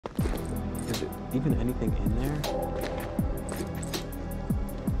even anything in there?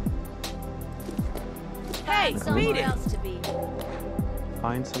 Hey, somewhere else to be.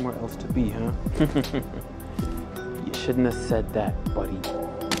 Find somewhere else to be, huh? You shouldn't have said that, buddy.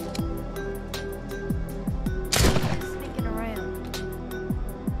 Sneaking around.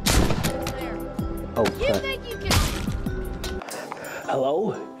 There. Oh, You think you can...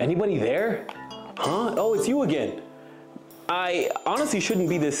 Hello? Anybody there? Huh? Oh, it's you again. I honestly shouldn't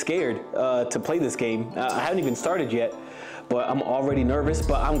be this scared to play this game. I haven't even started yet, but I'm already nervous,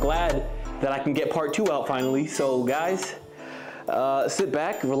 but I'm glad that I can get part 2 out finally. So guys, sit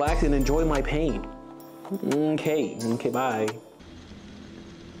back, relax, and enjoy my pain. Okay, bye.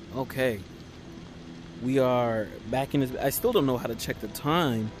 Okay. We are back in this. I still don't know how to check the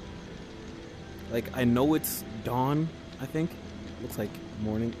time. Like, I know it's dawn, I think. Looks like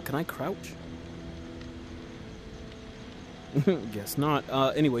morning. Can I crouch? Guess not.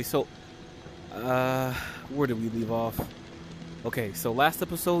 Anyway, so where did we leave off? Okay, so last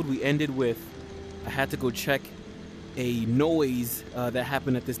episode we ended with I had to go check a noise that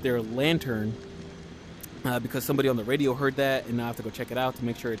happened at this there lantern because somebody on the radio heard that, and now I have to go check it out to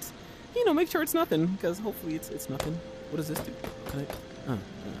make sure it's, you know, make sure it's nothing, because hopefully it's nothing. What does this do? Can I?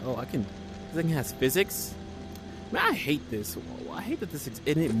 Oh, I can. This thing has physics. Man, I hate this. I hate that this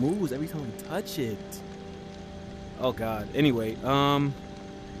and it moves every time I touch it. Oh God. Anyway,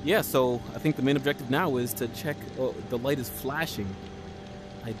 yeah. So I think the main objective now is to check. Oh, the light is flashing.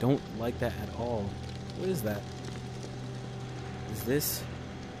 I don't like that at all. What is that? Is this?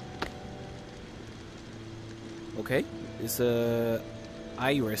 Okay. It's a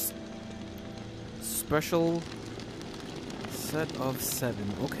iris. Special set of 7.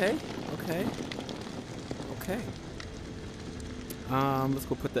 Okay. Okay. Okay. Let's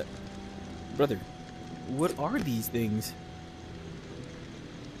go put that. Brother, what are these things?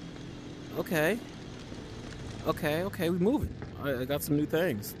 Okay. Okay, we moving. I got some new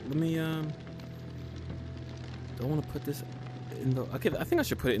things. Let me, don't want to put this in the, okay, I think I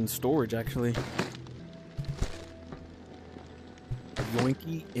should put it in storage, actually.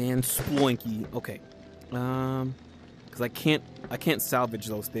 Yoinky and sploinky. Okay. Because I can't salvage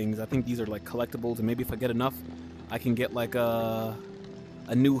those things. I think these are like collectibles, and maybe if I get enough, I can get like a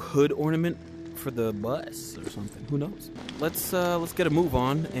new hood ornament for the bus or something. Who knows? Let's get a move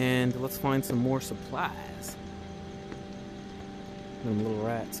on, and let's find some more supplies. Them little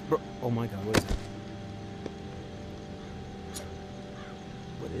rats. Bro, oh my God, what is that?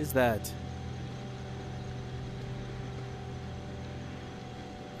 What is that?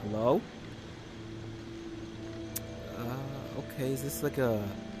 Hello? Okay, is this like a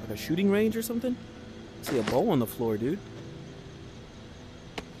shooting range or something? I see a bow on the floor, dude.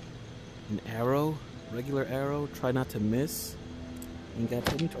 An arrow, regular arrow, try not to miss. Ain't got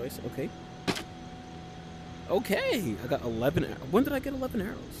to me twice, okay. Okay, I got 11 arrows. When did I get 11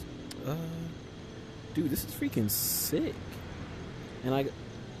 arrows? Dude, this is freaking sick. And I got,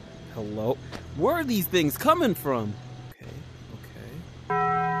 hello? Where are these things coming from? Okay.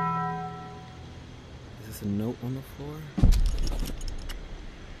 Is this a note on the floor?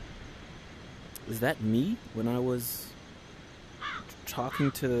 Is that me when I was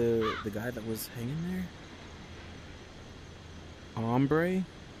talking to the guy that was hanging there? Ombre?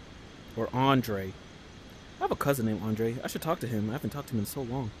 Or Andre? I have a cousin named Andre. I should talk to him. I haven't talked to him in so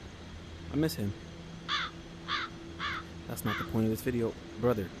long. I miss him. That's not the point of this video.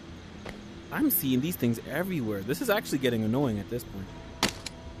 Brother, I'm seeing these things everywhere. This is actually getting annoying at this point.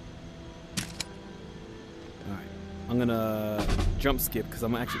 Alright. I'm gonna jump skip because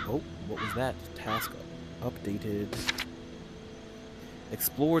I'm actually... Oh, what was that? Task updated.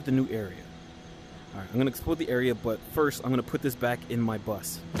 Explore the new area. Alright, I'm gonna explore the area, but first I'm gonna put this back in my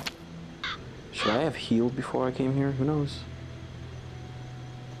bus. Should I have healed before I came here? Who knows?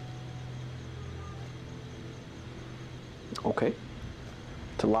 Okay.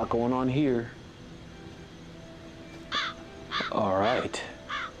 It's a lot going on here. Alright.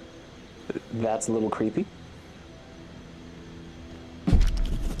 That's a little creepy.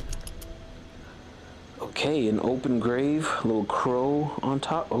 Okay, an open grave, a little crow on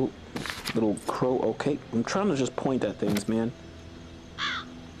top. Oh, little crow, okay. I'm trying to just point at things, man.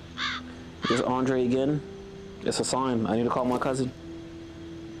 There's Andre again. It's a sign. I need to call my cousin.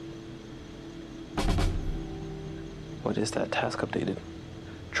 What is that? Task updated.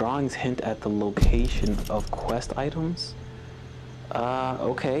 Drawings hint at the location of quest items.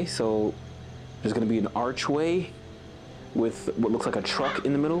 Okay, so there's gonna be an archway with what looks like a truck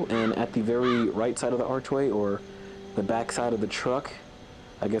in the middle, and at the very right side of the archway, or the back side of the truck,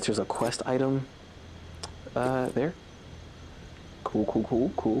 I guess there's a quest item there. Cool.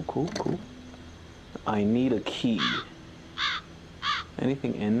 I need a key.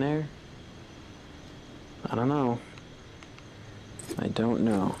 Anything in there? I don't know. I don't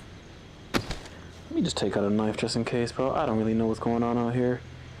know. Let me just take out a knife just in case, bro. I don't really know what's going on out here.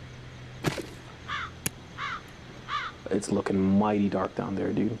 It's looking mighty dark down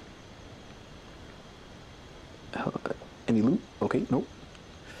there, dude. Any loot? Okay, nope.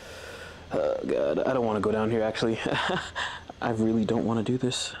 God, I don't want to go down here, actually. I really don't want to do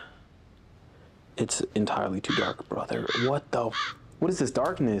this. It's entirely too dark, brother. What is this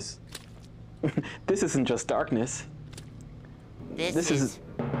darkness? This isn't just darkness. This is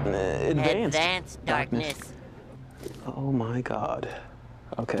advanced darkness. Oh my God.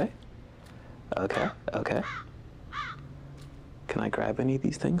 Okay. Okay. Okay. Can I grab any of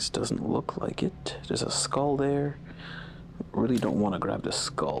these things? Doesn't look like it. There's a skull there. Really don't want to grab the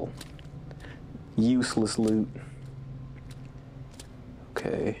skull. Useless loot.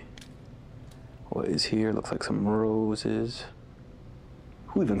 Okay. What is here? Looks like some roses.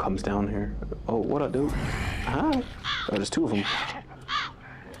 Who even comes down here? Oh, what I do? Hi. Oh, there's two of them.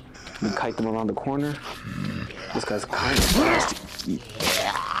 We kite them around the corner. This guy's kind of nasty.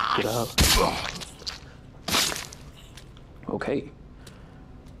 Get out. Okay.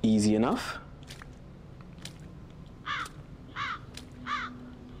 Easy enough.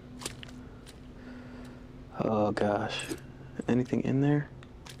 Oh gosh. Anything in there?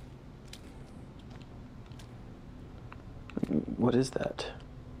 What is that?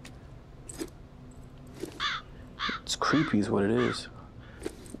 It's creepy is what it is.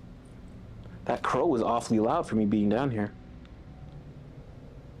 That crow is awfully loud for me being down here.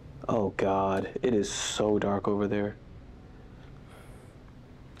 Oh God, it is so dark over there.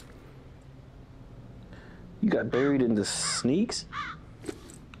 You got buried in the sneaks?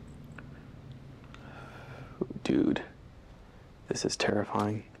 Dude, this is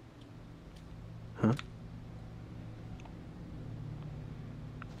terrifying. Huh?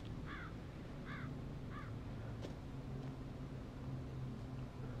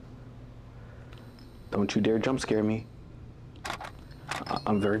 Don't you dare jump scare me.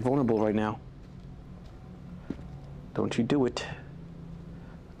 I'm very vulnerable right now. Don't you do it.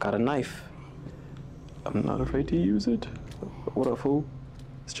 Got a knife. I'm not afraid to use it. What a fool.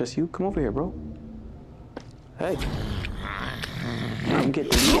 It's just you. Come over here, bro. Hey. I'm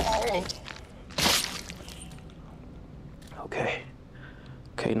getting you. Okay.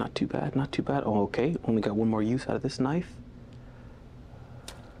 Okay, not too bad, not too bad. Oh, okay. Only got one more use out of this knife.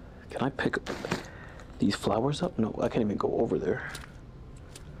 Can I pick these flowers up? No, I can't even go over there.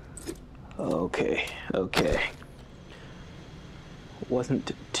 Okay, okay.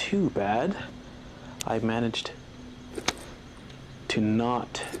 Wasn't too bad. I managed to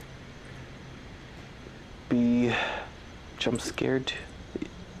not be jump scared.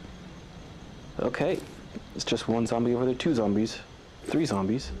 Okay, it's just one zombie over there, two zombies, three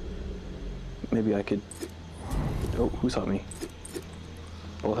zombies. Maybe I could, oh, who saw me?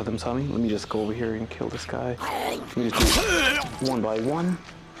 Both of them saw me? Let me just go over here and kill this guy. Let me just do it one by one.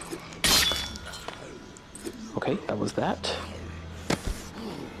 Okay, that was that.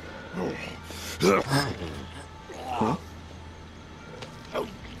 Huh?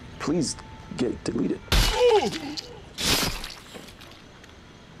 Please get deleted.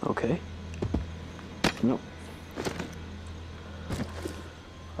 Okay. Nope.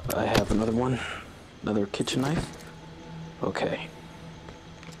 I have another one. Another kitchen knife. Okay.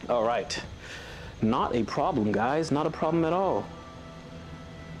 All right. Not a problem, guys. Not a problem at all.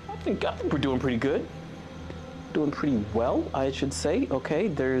 I think we're doing pretty good. Doing pretty well, I should say. Okay,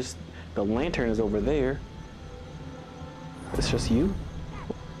 there's the lantern is over there. It's just you?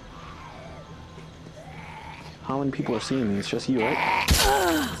 How many people are seeing me? It's just you, right?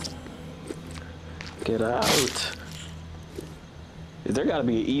 Get out. There gotta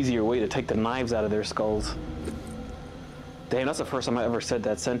be an easier way to take the knives out of their skulls. Damn, that's the first time I ever said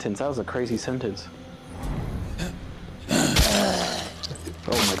that sentence. That was a crazy sentence.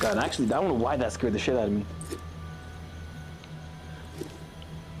 Oh my God, actually, I don't know why that scared the shit out of me.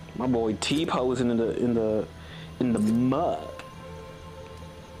 My boy T-posing in the mud.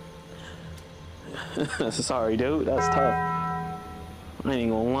 Sorry, dude. That's tough. I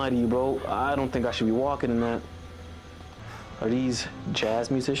ain't gonna lie to you, bro. I don't think I should be walking in that. Are these jazz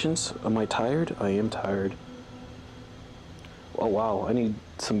musicians? Am I tired? I am tired. Oh wow, I need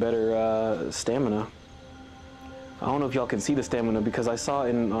some better stamina. I don't know if y'all can see the stamina because I saw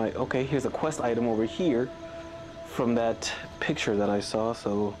in my, okay, here's a quest item over here from that picture that I saw,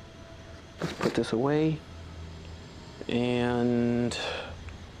 so let's put this away. And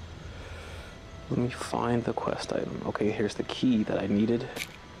let me find the quest item. Okay, here's the key that I needed.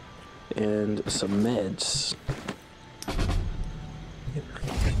 And some meds.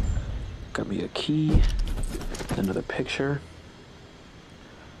 Got me a key. Another picture.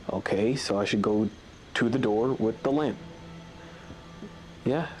 Okay, so I should go to the door with the lamp.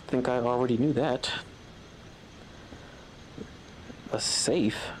 Yeah, I think I already knew that. A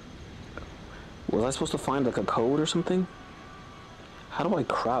safe? Was I supposed to find like a code or something? How do I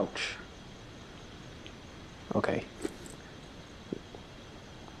crouch? Okay.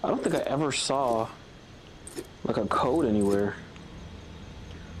 I don't think I ever saw like a code anywhere.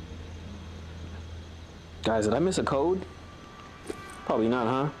 Guys, did I miss a code? Probably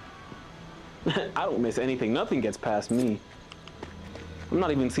not, huh? I don't miss anything. Nothing gets past me. I'm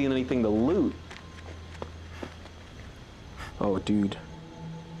not even seeing anything to loot. Oh, dude.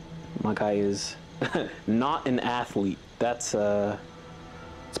 My guy is not an athlete. That's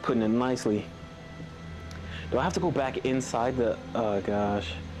putting it nicely. Do I have to go back inside the... Oh,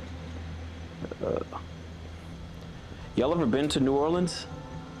 gosh. Y'all ever been to New Orleans?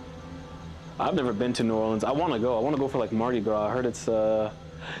 I've never been to New Orleans. I want to go. I want to go for like Mardi Gras. I heard it's a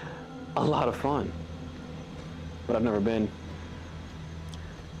lot of fun. But I've never been.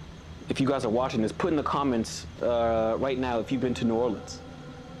 If you guys are watching this, put in the comments right now if you've been to New Orleans.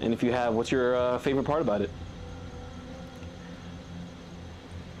 And if you have, what's your favorite part about it?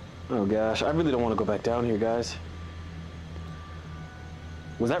 Oh gosh, I really don't want to go back down here, guys.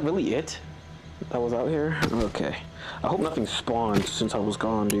 Was that really it? That was out here? Okay. I hope nothing spawned since I was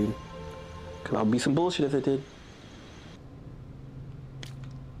gone, dude. Cause I'll be some bullshit if it did.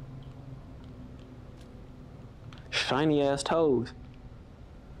 Shiny ass toes.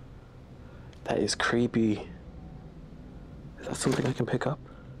 That is creepy. Is that something I can pick up?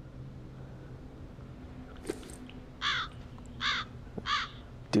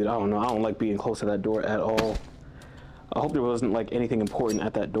 Dude, I don't know. I don't like being close to that door at all. I hope there wasn't like anything important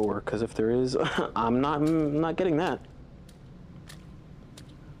at that door, because if there is, I'm not getting that.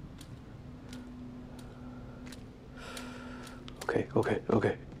 Okay.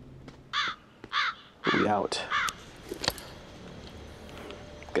 We out.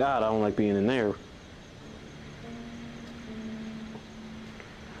 God, I don't like being in there.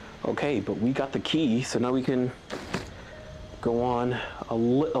 Okay, but we got the key, so now we can go on a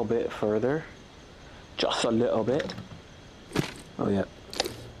little bit further. Just a little bit. Oh, yeah.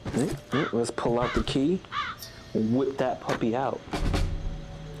 Okay, let's pull out the key. Whip that puppy out.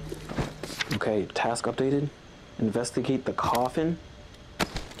 Okay, task updated. Investigate the coffin.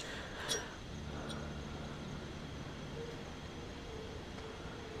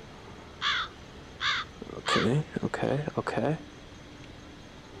 Okay.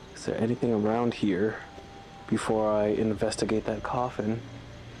 Is there anything around here before I investigate that coffin?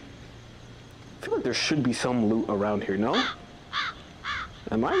 I feel like there should be some loot around here, no?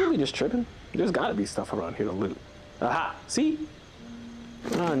 Am I really just tripping? There's gotta be stuff around here to loot. Aha! See?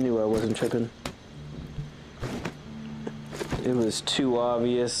 I knew I wasn't tripping. It was too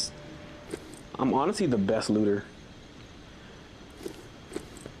obvious. I'm honestly the best looter.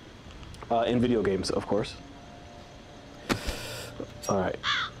 In video games, of course. Alright.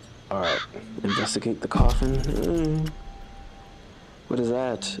 Investigate the coffin. What is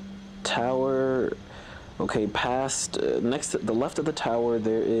that? Tower. Okay, past. Next to the left of the tower,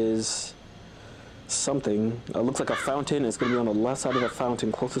 there is something. Looks like a fountain. It's going to be on the left side of the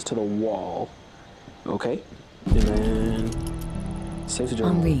fountain, closest to the wall. Okay. And then. Save the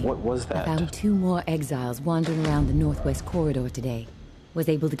journal. Henri, What was that? I found 2 more exiles wandering around the northwest corridor today. Was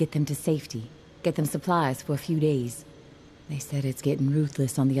able to get them to safety. Get them supplies for a few days. They said it's getting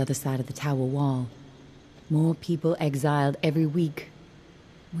ruthless on the other side of the tower wall. More people exiled every week.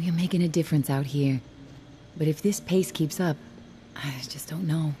 We are making a difference out here. But if this pace keeps up, I just don't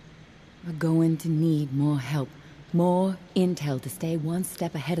know. We're going to need more help. More intel to stay one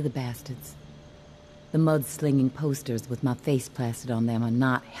step ahead of the bastards. The mud-slinging posters with my face plastered on them are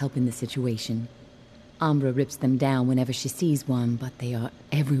not helping the situation. Umbra rips them down whenever she sees one, but they are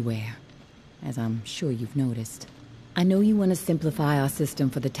everywhere, as I'm sure you've noticed. I know you want to simplify our system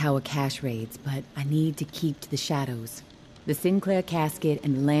for the tower cache raids, but I need to keep to the shadows. The Sinclair casket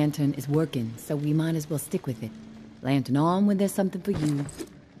and the lantern is working, so we might as well stick with it. Lantern on when there's something for you,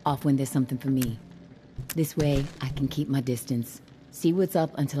 off when there's something for me. This way, I can keep my distance, see what's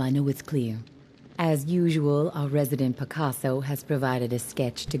up until I know it's clear. As usual, our resident Picasso has provided a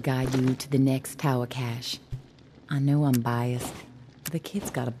sketch to guide you to the next tower cache. I know I'm biased. The kid's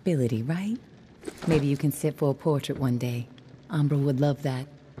got ability, right? Maybe you can sit for a portrait one day. Umbra would love that.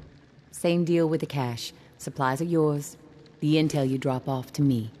 Same deal with the cache. Supplies are yours. The intel you drop off to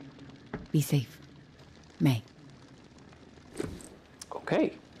me. Be safe. May.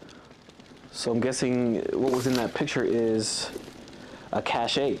 Okay. So I'm guessing what was in that picture is a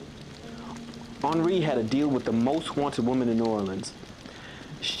cache. Henri had a deal with the most wanted woman in New Orleans.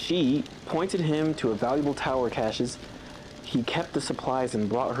 She pointed him to a valuable tower caches. He kept the supplies and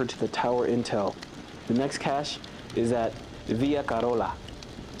brought her to the tower intel. The next cache is at Via Carolla.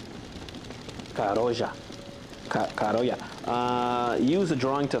 Carolla. Use a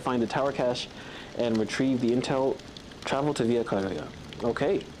drawing to find the tower cache and retrieve the intel. Travel to Via Carolla.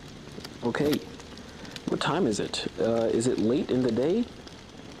 Okay. Okay. What time is it? Is it late in the day?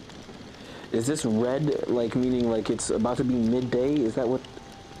 Is this red, like, meaning like it's about to be midday? Is that what,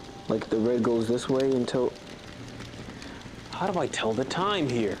 like, the red goes this way until... How do I tell the time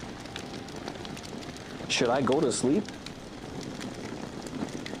here? Should I go to sleep?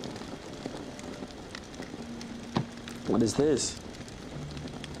 What is this?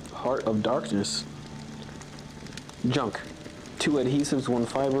 Heart of Darkness. Junk. 2 adhesives, 1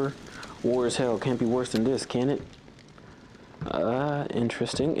 fiber. War as hell. Can't be worse than this, can it?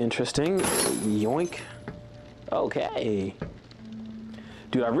 Interesting. Yoink. Okay.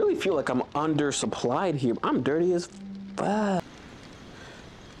 Dude, I really feel like I'm undersupplied here. I'm dirty as fuck.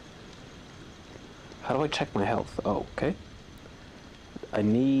 How do I check my health? Oh, okay. I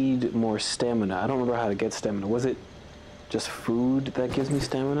need more stamina. I don't remember how to get stamina. Was it just food that gives me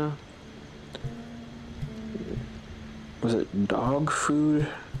stamina? Was it dog food?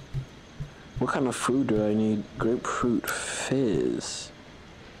 What kind of food do I need? Grapefruit fizz.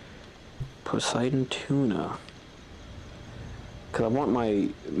 Poseidon tuna. Because I want my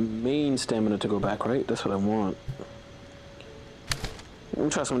main stamina to go back, right? That's what I want. Let me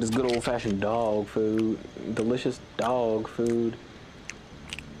try some of this good old-fashioned dog food. Delicious dog food.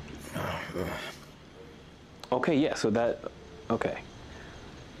 Okay, yeah, so that... Okay.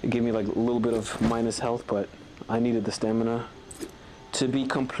 It gave me like a little bit of minus health, but I needed the stamina. To be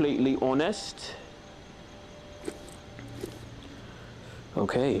completely honest.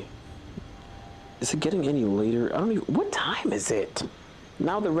 Okay. Is it getting any later? I don't even... What time is it?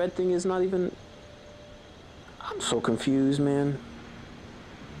 Now the red thing is not even... I'm so confused, man.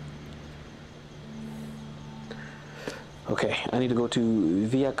 Okay, I need to go to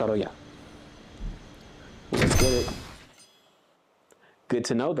Via Carolla. Let's get it. Good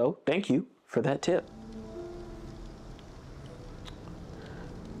to know, though. Thank you for that tip.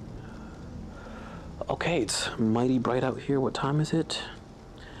 Okay, it's mighty bright out here. What time is it?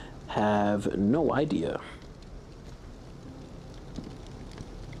 Have no idea.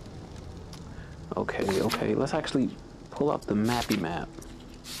 Okay, let's actually pull up the mappy map.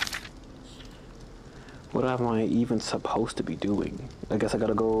 What am I even supposed to be doing? I guess I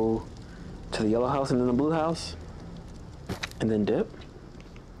gotta go to the yellow house and then the blue house? And then dip?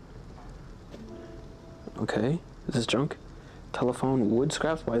 Okay, is this junk? Telephone, wood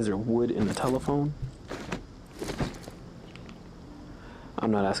scraps? Why is there wood in the telephone? I'm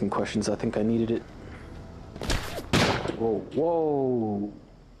not asking questions, I think I needed it. Whoa.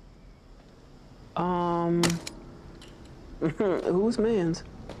 Who's man's?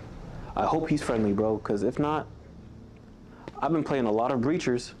 I hope he's friendly, bro, because if not, I've been playing a lot of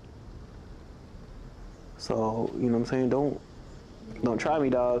breachers. So, you know what I'm saying? Don't try me,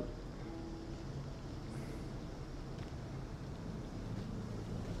 dog.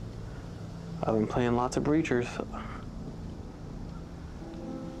 I've been playing lots of breachers.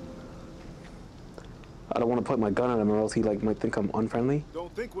 I don't want to put my gun on him or else he might think I'm unfriendly.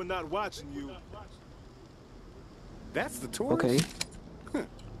 Don't think we're not watching you. That's the tourist? Okay.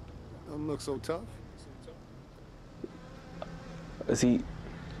 Don't look so tough.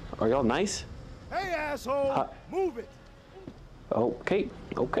 Are y'all nice? Hey, asshole! Move it! Okay.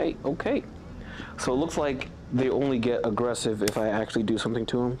 So it looks like they only get aggressive if I actually do something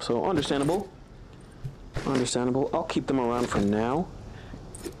to them. So understandable. I'll keep them around for now.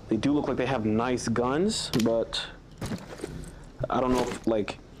 They do look like they have nice guns, but I don't know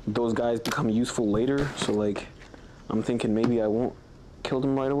if those guys become useful later. So I'm thinking maybe I won't kill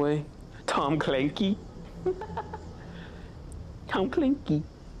them right away. Tom Clanky. Tom Clanky.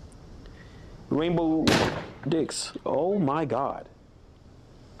 Rainbow dicks. Oh my god.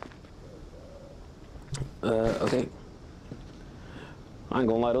 Okay. I ain't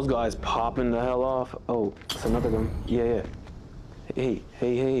gonna lie, those guys popping the hell off. Oh, it's another one. Yeah. Hey,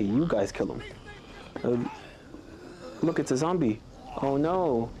 you guys kill him. Look, it's a zombie. Oh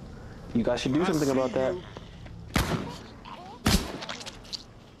no. You guys should do something about that.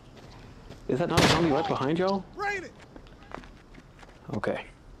 Is that not a zombie right behind y'all? Okay.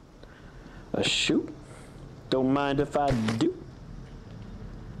 A shoot? Don't mind if I do.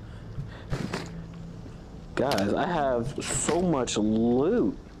 Guys, I have so much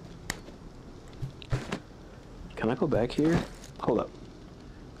loot. I go back here? Hold up.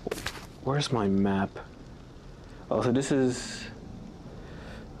 Where's my map? Oh, so this is...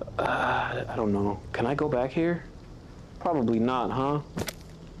 I don't know. Can I go back here? Probably not, huh?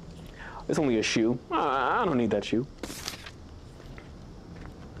 It's only a shoe. I don't need that shoe.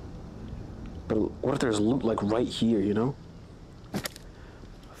 But what if there's loot like right here, you know? I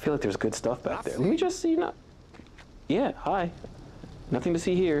feel like there's good stuff back there. Let me just see. Not. Yeah, hi. Nothing to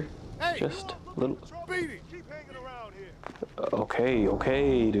see here. Hey, Just a little. Speedy, keep hanging around here.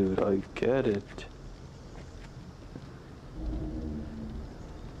 Okay, dude. I get it.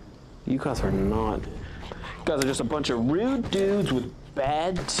 You guys are not. You guys are just a bunch of rude dudes with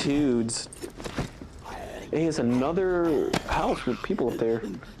bad tudes. Hey, it's another house with people up there.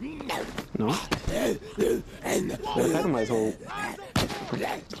 No? I might as well.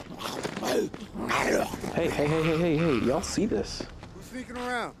 Hey, y'all see this? Who's sneaking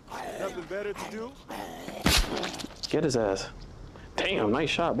around? Nothing better to do? Get his ass. Damn, nice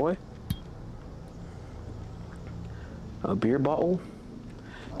shot, boy. A beer bottle?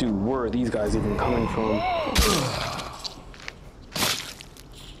 Dude, where are these guys even coming from?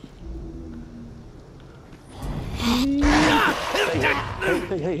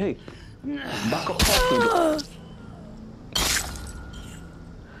 Hey. Back up off me.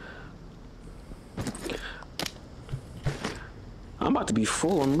 I'm about to be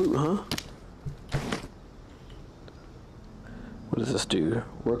full on loot, huh? What does this do?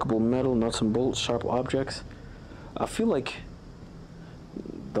 Workable metal, nuts and bolts, sharp objects. I feel like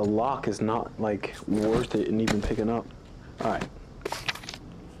the lock is not like worth it and even picking up. All right.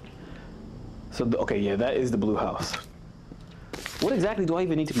 So okay, yeah, that is the blue house. What exactly do I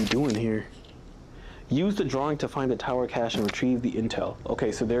even need to be doing here? Use the drawing to find the tower cache and retrieve the intel.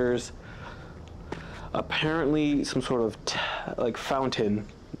 Okay, so there's apparently some sort of like fountain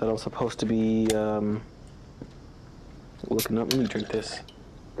that I'm supposed to be looking up. Let me drink this.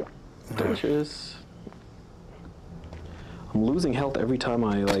 Delicious. I'm losing health every time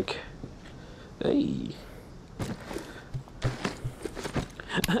I like. Hey.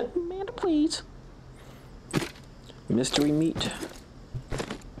 Amanda, please. Mystery meat.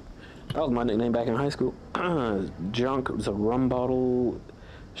 That was my nickname back in high school. Junk was a rum bottle.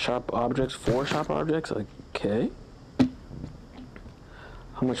 Sharp objects. 4 sharp objects. Okay.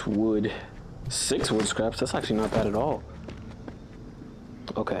 How much wood? 6 wood scraps. That's actually not bad at all.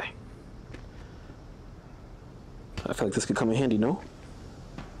 Okay. I feel like this could come in handy, no?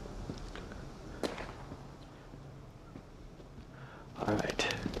 Alright.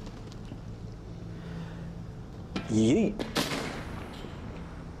 Yeet.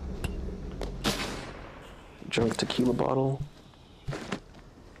 Junk tequila bottle.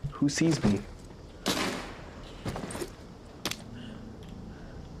 Who sees me?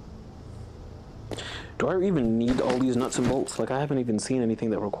 Do I even need all these nuts and bolts? Like, I haven't even seen anything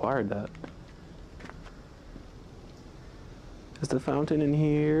that required that. Is the fountain in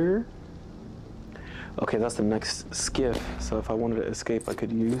here? Okay, that's the next skiff. So if I wanted to escape, I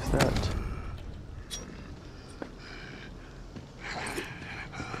could use that.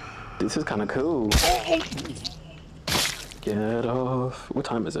 This is kind of cool. Get off. What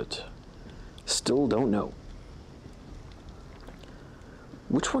time is it? Still don't know.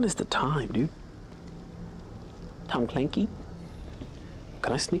 Which one is the time, dude? Tom Clanky?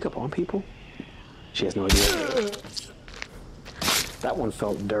 Can I sneak up on people? She has no idea. That one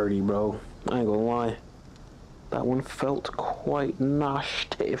felt dirty, bro. I ain't gonna lie. That one felt quite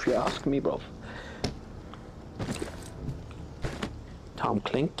nasty, if you ask me, bro. Tom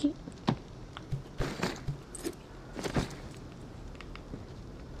Clanky?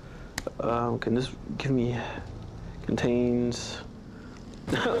 Can this give me... Contains...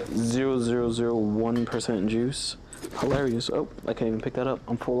 0.001% juice. Hilarious. Oh, I can't even pick that up.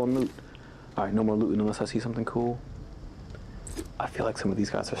 I'm full on loot. Alright, no more looting unless I see something cool. I feel like some of these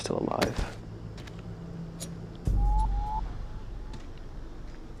guys are still alive.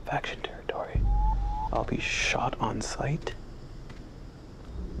 Faction territory. I'll be shot on sight.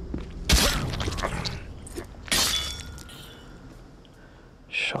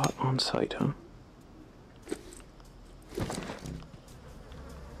 Shot on sight, huh?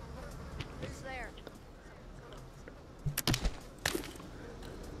 Who's there?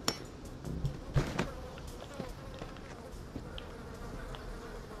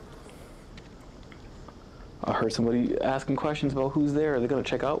 I heard somebody asking questions about who's there. Are they gonna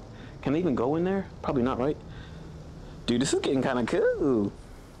check out? Can they even go in there? Probably not, right? Dude, this is getting kind of cool.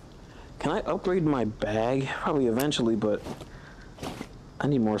 Can I upgrade my bag? Probably eventually, but I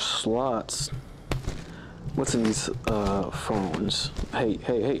need more slots. What's in these phones?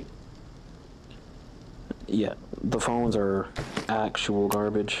 Hey. Yeah, the phones are actual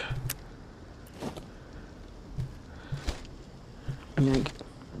garbage. Yank.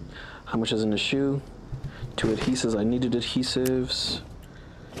 How much is in the shoe? 2 adhesives. I needed adhesives.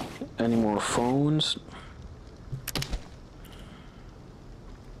 Any more phones?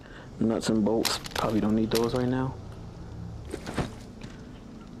 Nuts and bolts. Probably don't need those right now.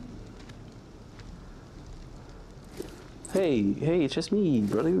 Hey, it's just me,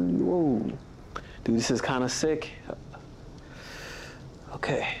 brother. Whoa. Dude, this is kind of sick.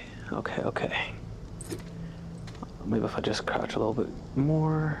 Okay. Maybe if I just crouch a little bit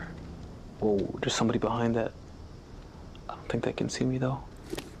more. Whoa, there's somebody behind that. I don't think they can see me though.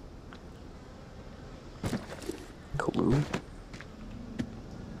 Cool.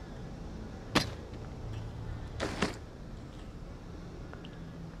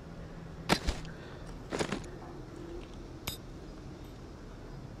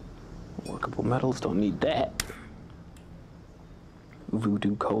 Workable metals, don't need that.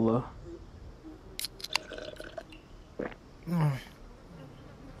 Voodoo cola.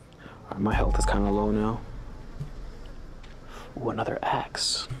 My health is kind of low now. Ooh, another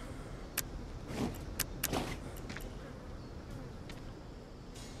axe.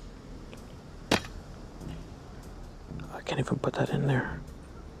 I can't even put that in there.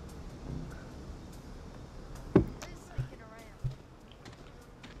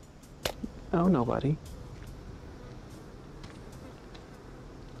 Oh, nobody.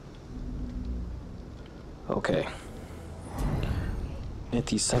 Okay.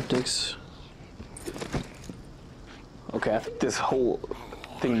 Antiseptics. Okay, I think this whole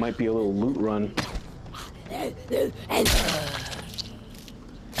thing might be a little loot run.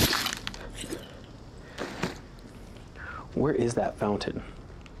 Where is that fountain?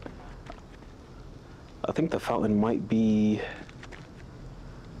 I think the fountain might be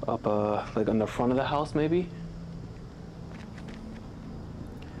up, like on the front of the house, maybe?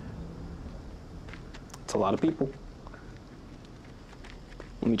 It's a lot of people.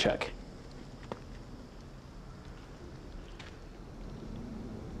 Let me check.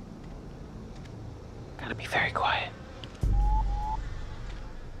 Gotta be very quiet.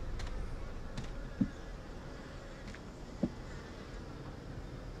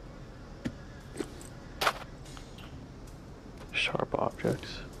 Sharp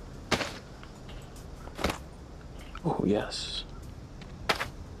objects. Oh, yes.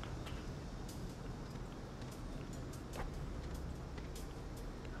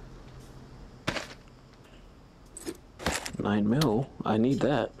 $9 mil. I need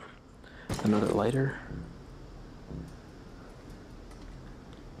that. Another lighter.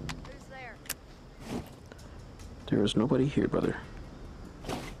 Who's there? There is nobody here, brother.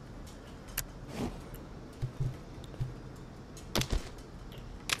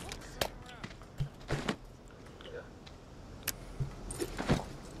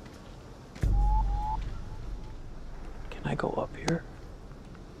 Can I go up here?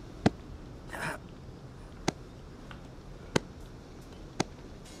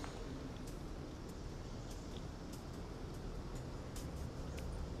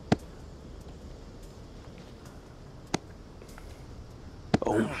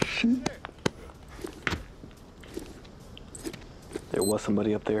 Oh, shit. There was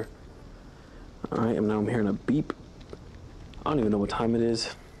somebody up there. Alright, and now I'm hearing a beep. I don't even know what time it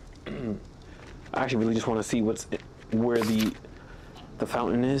is. I actually really just want to see where the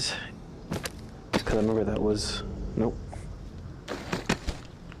fountain is. Because I remember that was... Nope.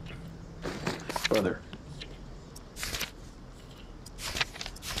 Brother.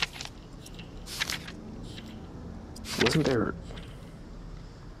 Wasn't there...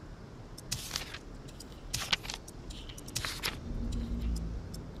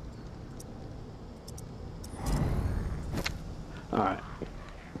 Alright.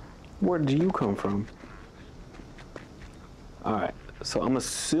 Where do you come from? Alright, so I'm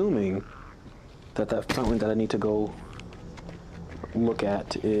assuming that fountain that I need to go look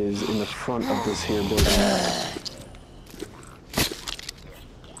at is in the front of this here building.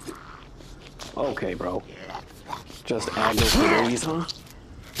 Okay, bro. Just aggro for days, huh?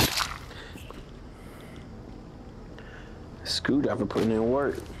 Screwdriver putting in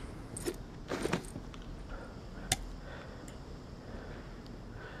work.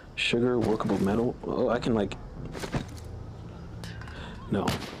 Sugar, workable metal. Oh, I can like... No.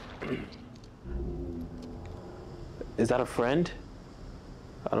 Is that a friend?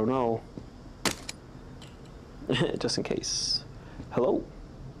 I don't know. Just in case. Hello?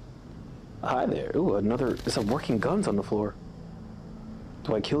 Hi there. Ooh, another... There's some working guns on the floor.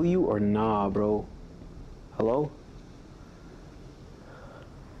 Do I kill you or nah, bro? Hello?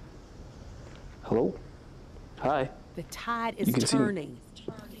 Hello? Hi. The tide You is can see me. turning.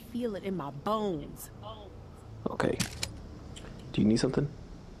 I feel it in my bones. Okay. Do you need something?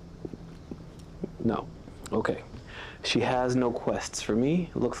 No. Okay. She has no quests for me,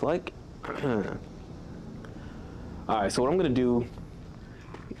 it looks like. Alright, so what I'm gonna do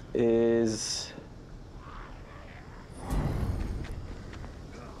is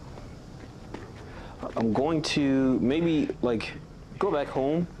I'm going to maybe like go back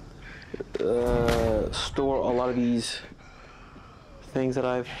home, store a lot of these things that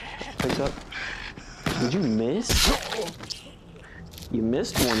I've picked up. Did you miss? You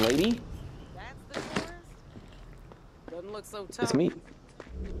missed one, lady. That's the tourist? Doesn't look so tough. It's me.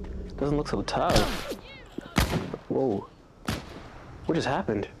 Doesn't look so tough. Whoa. What just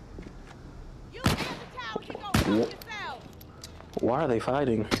happened? You and the tower can go help yourself. Why are they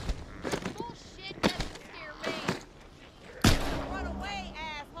fighting? Bullshit doesn't scare me. Run away,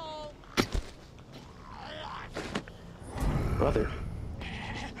 asshole. Brother.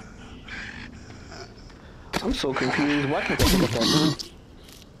 I'm so confused. Why can't I pick up that gun?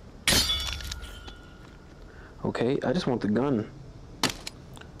 Okay, I just want the gun.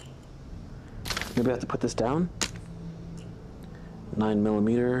 Maybe I have to put this down?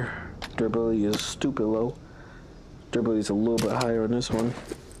 9mm. Durability is stupid low. Durability is a little bit higher on this one.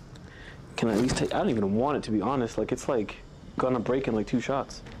 Can I at least take... I don't even want it, to be honest. Like, it's like gonna break in like 2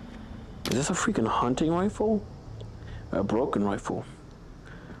 shots. Is this a freaking hunting rifle? A broken rifle.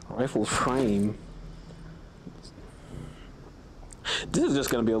 Rifle frame. This is just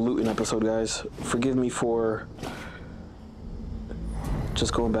gonna be a looting episode, guys. Forgive me for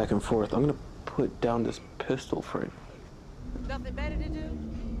just going back and forth. I'm gonna put down this pistol frame. Nothing better to do?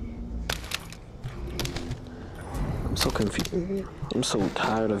 I'm so confused. I'm so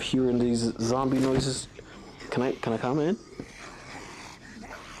tired of hearing these zombie noises. Can I come in?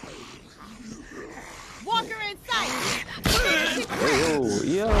 Walker in sight.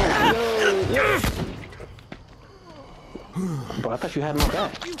 Yo. Bro, I thought you had my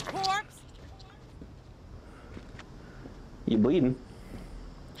back. You corpse. You bleeding?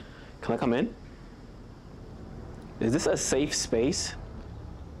 Can I come in? Is this a safe space?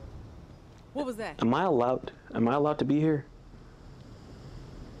 What was that? Am I allowed to be here?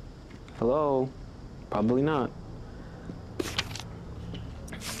 Hello? Probably not.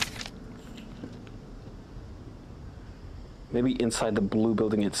 Maybe inside the blue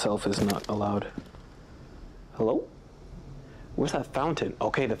building itself is not allowed. Hello? Where's that fountain?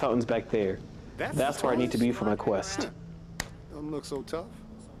 Okay, the fountain's back there. That's where I need to be for my quest. Don't look so tough.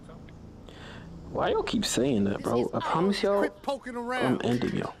 Why y'all keep saying that, bro? I promise y'all, Quit poking I'm around.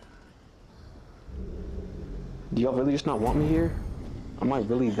 ending y'all. Do y'all really just not want me here? Am I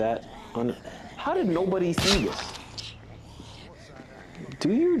really that How did nobody see this?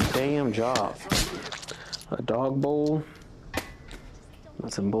 Do your damn job. A dog bowl.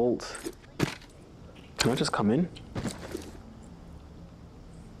 Nuts and bolts. Can I just come in?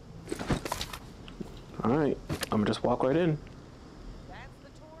 Alright, I'm gonna just walk right in. That's the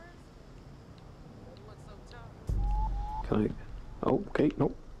tourist? Doesn't look so tough. Can I? Oh, okay,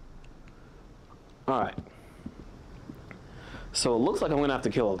 nope. Alright. So it looks like I'm gonna have to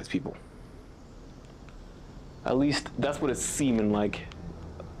kill all these people. At least that's what it's seeming like.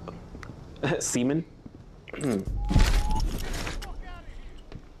 Semen? I'm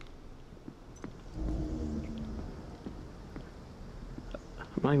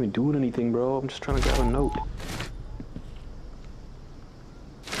not even doing anything, bro. I'm just trying to grab a note.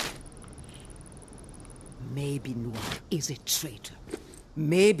 Maybe Noir is a traitor.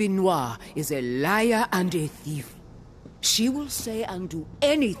 Maybe Noir is a liar and a thief. She will say and do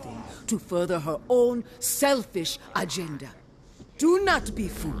anything to further her own selfish agenda. Do not be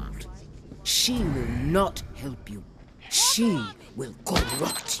fooled. She will not help you. She will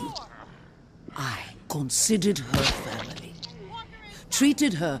corrupt you. I considered her family.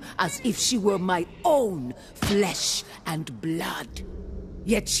 Treated her as if she were my own flesh and blood.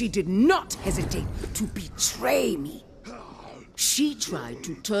 Yet she did not hesitate to betray me. She tried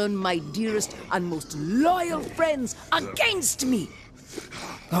to turn my dearest and most loyal friends against me.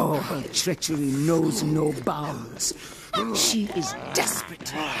 Oh, her treachery knows no bounds. She is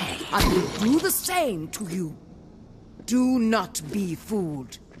desperate and will do the same to you. Do not be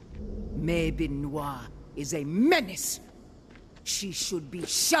fooled. Maybe Noir is a menace. She should be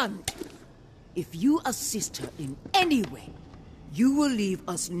shunned. If you assist her in any way, you will leave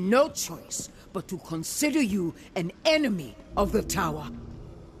us no choice but to consider you an enemy of the Tower.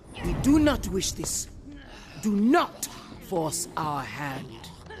 We do not wish this. Do not force our hand.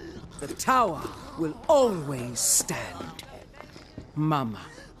 The Tower will always stand. Mama.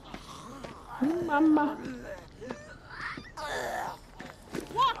 Mama.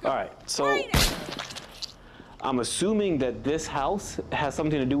 All right, so I'm assuming that this house has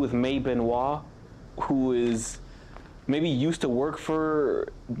something to do with May Benoit, who is maybe used to work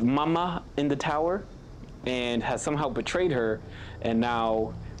for Mama in the tower and has somehow betrayed her and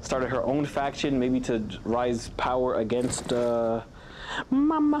now started her own faction, maybe to rise power against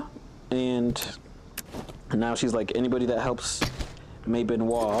Mama. And now she's like, anybody that helps May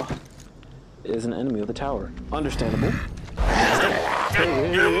Benoit is an enemy of the tower. Understandable.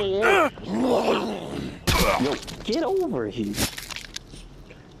 Yo, get over here.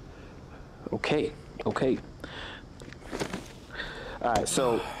 Okay, okay. All right,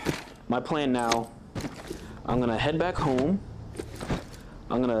 so my plan now, I'm gonna head back home.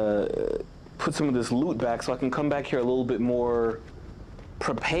 I'm gonna put some of this loot back so I can come back here a little bit more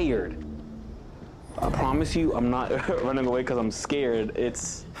prepared. I promise you, I'm not running away because I'm scared.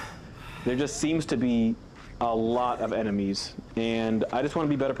 There just seems to be a lot of enemies, and I just want to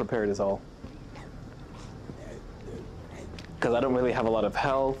be better prepared is all. Because I don't really have a lot of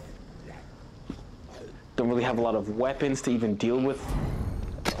health. Don't really have a lot of weapons to even deal with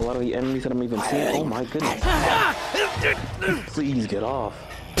a lot of the enemies that I'm even seeing. Oh my goodness. Please get off.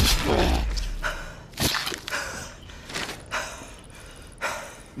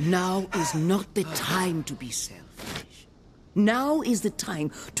 Now is not the time to be selfish. Now is the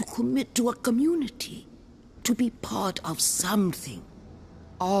time to commit to a community, to be part of something.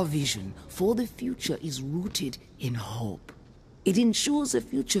 Our vision for the future is rooted in hope. It ensures a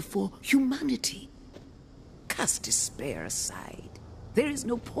future for humanity. Cast despair aside. There is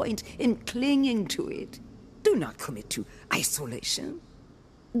no point in clinging to it. Do not commit to isolation.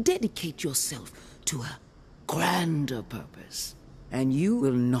 Dedicate yourself to a grander purpose, and you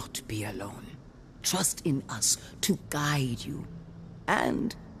will not be alone. Trust in us to guide you,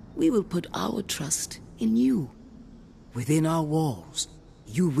 and we will put our trust in you. Within our walls,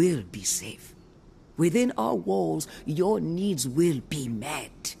 you will be safe. Within our walls, your needs will be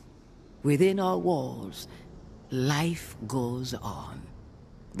met. Within our walls, life goes on.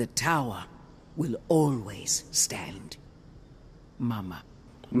 The tower will always stand. Mama.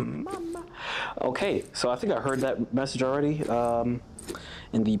 Mama. Okay, so I think I heard that message already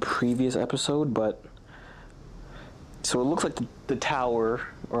in the previous episode, but so it looks like the tower,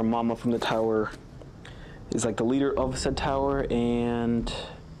 or Mama from the tower, is like the leader of said tower, and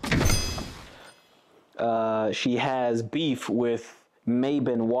she has beef with May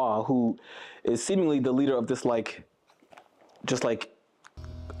Benoit, who is seemingly the leader of this just like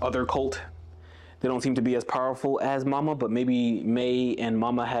other cult. They don't seem to be as powerful as Mama, but maybe May and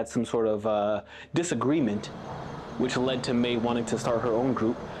Mama had some sort of disagreement, which led to May wanting to start her own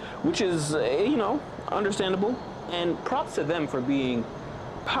group, which is, understandable. And props to them for being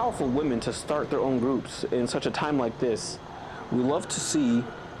powerful women to start their own groups in such a time like this. We love to see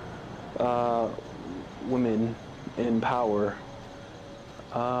women in power.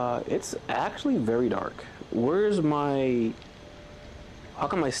 It's actually very dark. Where's my... How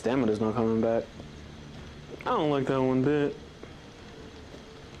come my stamina's not coming back? I don't like that one bit.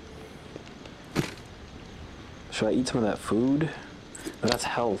 Should I eat some of that food? No, that's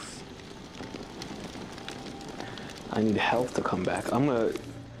health. I need health to come back. I'm gonna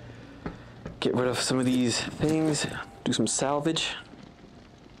get rid of some of these things, do some salvage.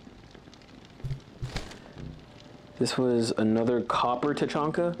 This was another copper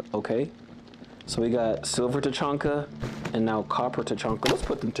tachanka, okay. So we got silver tachanka and now copper tachanka. Let's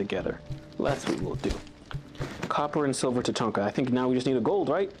put them together. That's what we'll do. Copper and silver tachanka. I think now we just need a gold,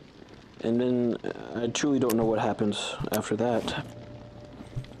 right? And then I truly don't know what happens after that.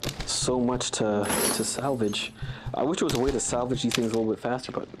 So much to salvage. I wish there was a way to salvage these things a little bit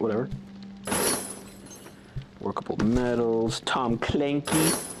faster, but whatever. Workable metals. Tom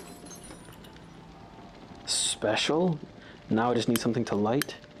Clanky. Special. Now I just need something to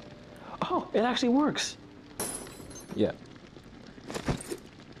light. Oh, it actually works. Yeah.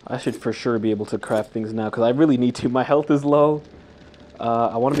 I should for sure be able to craft things now because I really need to. My health is low.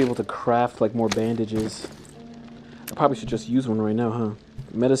 I want to be able to craft like more bandages. I probably should just use one right now, huh?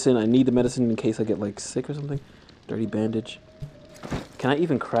 Medicine. I need the medicine in case I get like sick or something. Dirty bandage. Can I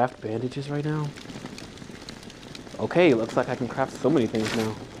even craft bandages right now? Okay, looks like I can craft so many things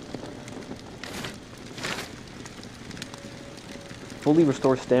now. Fully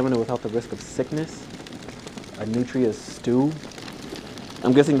restore stamina without the risk of sickness. A Nutria stew.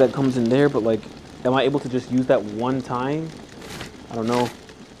 I'm guessing that comes in there, but like, am I able to just use that one time? I don't know.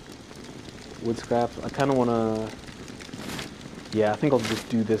 Wood scraps. I kind of want to... Yeah, I think I'll just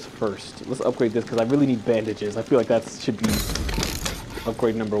do this first. Let's upgrade this because I really need bandages. I feel like that should be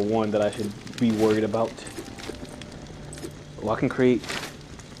upgrade number one that I should be worried about. Well, I can create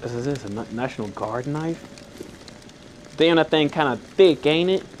Is this a National Guard knife? Damn, that thing kind of thick, ain't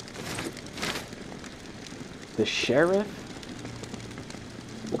it? The sheriff?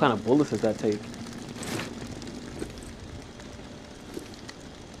 What kind of bullets does that take?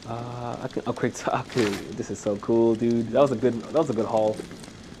 I can upgrade to this is so cool, dude. That was a good haul.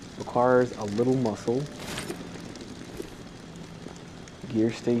 Requires a little muscle.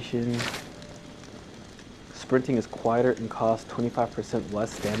 Gear station. Sprinting is quieter and costs 25%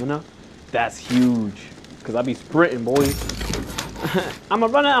 less stamina. That's huge. Cause I be sprinting, boys. I'm a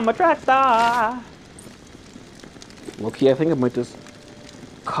runner, I'm a track star. Low-key, I think I might just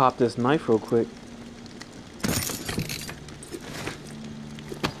cop this knife real quick.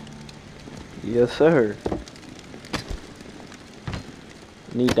 Yes, sir.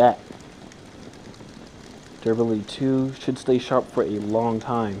 Need that. Durability 2 should stay sharp for a long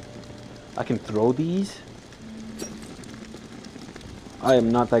time. I can throw these? I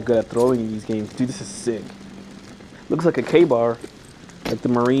am not that good at throwing in these games. Dude, this is sick. Looks like a K-bar. Like the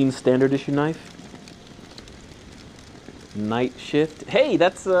Marine standard issue knife. Night shift. Hey,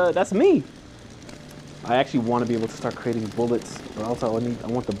 that's me. I actually want to be able to start creating bullets, but also I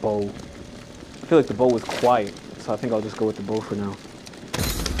want the bow. I feel like the bow was quiet, so I think I'll just go with the bow for now.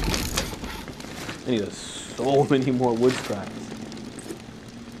 I need so many more wood scraps.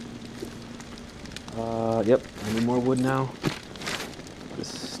 Yep, I need more wood now. The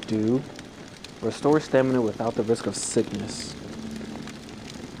stew. Restore stamina without the risk of sickness.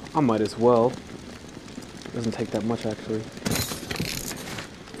 I might as well. Doesn't take that much, actually.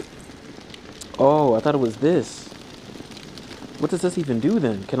 Oh, I thought it was this. What does this even do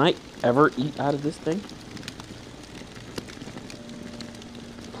then? Can I ever eat out of this thing?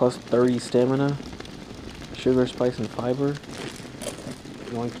 Plus 30 stamina. Sugar, spice, and fiber.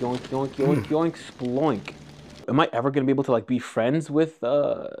 Yoink, yoink, yoink, yoink, yoink, sploink. Am I ever going to be able to, like, be friends with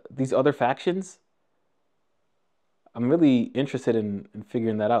these other factions? I'm really interested in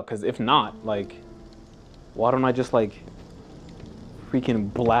figuring that out. Because if not, like, why don't I just, like,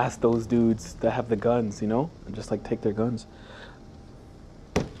 freaking blast those dudes that have the guns, you know? And just, like, take their guns.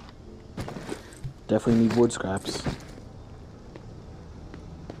 Definitely need wood scraps.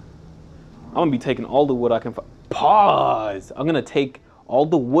 I'm gonna be taking all the wood I can find. Pause! I'm gonna take all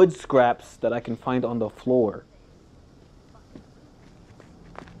the wood scraps that I can find on the floor.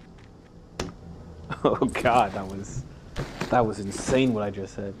 Oh God, that was insane what I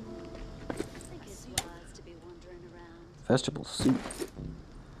just said. Vegetable soup.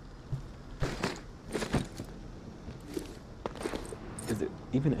 Is there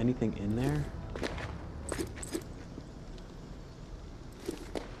even anything in there?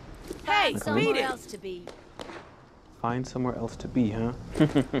 Hey, somewhere else to be. Find somewhere else to be, huh?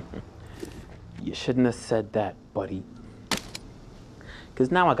 You shouldn't have said that, buddy.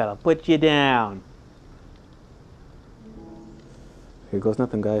 Cause now I gotta put you down. Here goes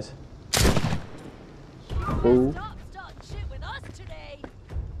nothing, guys. Oh. Stop starting shit with us today.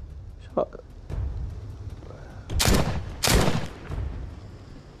 Shut.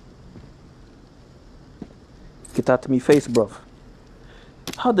 Get that to me face, bruv.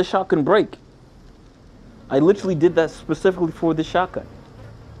 How'd the shotgun break? I literally did that specifically for the shotgun.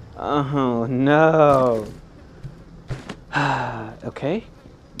 Oh no. Okay.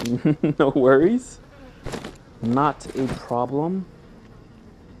 No worries. Not a problem.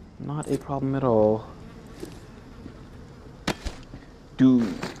 Not a problem at all.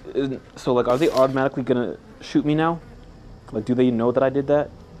 So like, are they automatically gonna shoot me now? Like, do they know that I did that?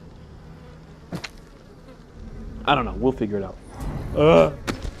 I don't know. We'll figure it out.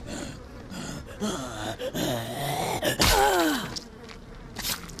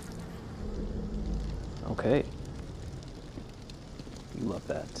 Okay. We love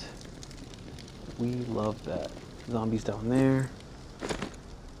that. We love that. Zombies down there.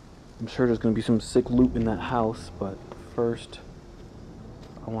 I'm sure there's gonna be some sick loot in that house, but first,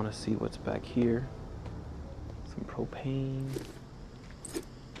 I want to see what's back here. Some propane.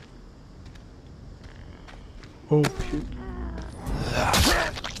 Oh shoot.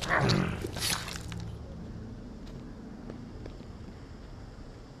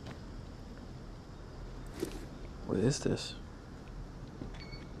 What is this?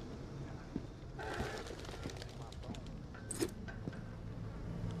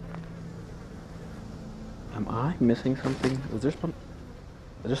 Am I missing something? Is there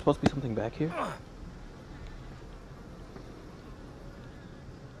supposed to be something back here?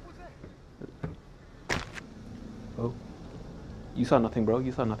 Oh. You saw nothing, bro.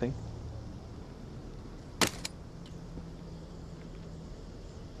 You saw nothing.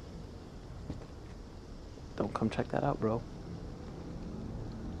 Don't come check that out, bro.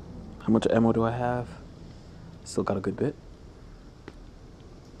 How much ammo do I have? Still got a good bit.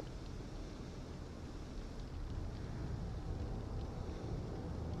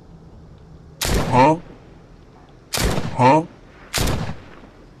 Huh? Huh?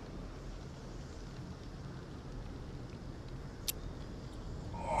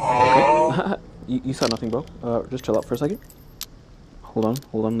 Okay. you saw nothing, bro. Just chill out for a second. Hold on,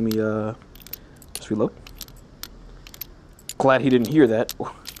 let me just reload. Glad he didn't hear that.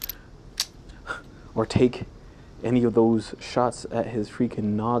 Or take any of those shots at his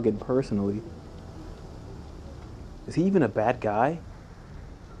freaking noggin personally. Is he even a bad guy?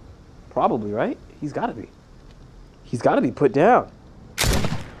 Probably, right? He's gotta be. He's gotta be put down.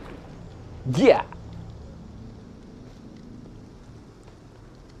 Yeah!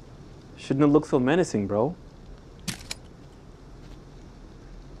 Shouldn't have looked so menacing, bro.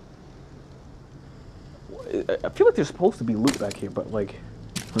 I feel like there's supposed to be loot back here, but like,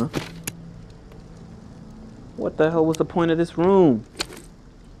 huh? What the hell was the point of this room?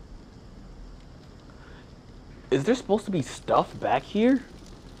 Is there supposed to be stuff back here?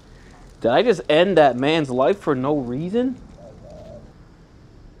 Did I just end that man's life for no reason?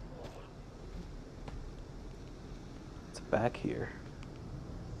 It's back here.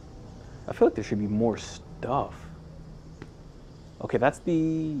 I feel like there should be more stuff. Okay, that's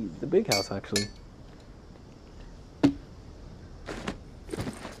the big house, actually.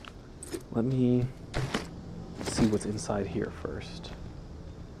 Let me see what's inside here first.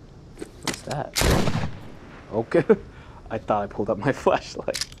 What's that? Okay. I thought I pulled up my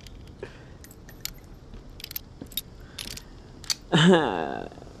flashlight.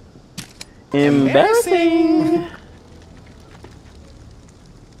 Embarrassing.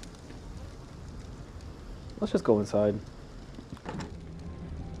 Let's just go inside.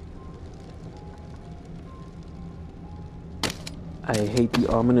 I hate the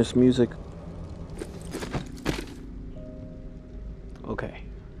ominous music. Okay.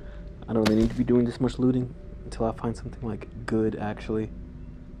 I don't really need to be doing this much looting until I find something like good, actually.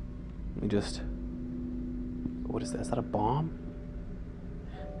 Let me just... What is that? Is that a bomb?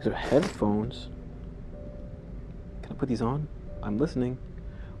 These are headphones. Can I put these on? I'm listening.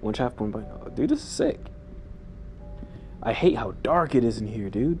 1.5 by... Oh, dude, this is sick. I hate how dark it is in here,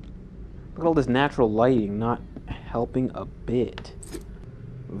 dude. Look at all this natural lighting, not helping a bit.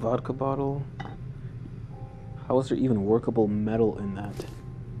 Vodka bottle. How is there even workable metal in that?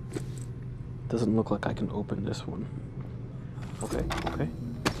 Doesn't look like I can open this one. Okay, okay.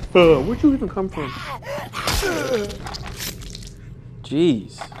 Where'd you even come from?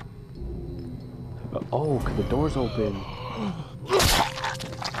 Jeez. Oh, the door's open.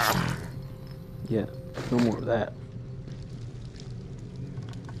 Yeah, no more of that.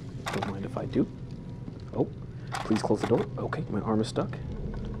 Don't mind if I do. Oh, please close the door. Okay, my arm is stuck.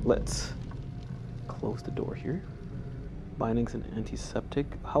 Let's close the door here. Bindings and antiseptic.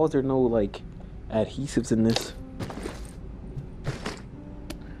 How is there no, like, adhesives in this?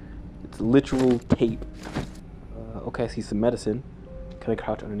 It's literal tape. Okay, I see some medicine. Can I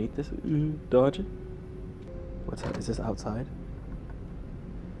crouch underneath this? Dodge it. What's that? Is this outside?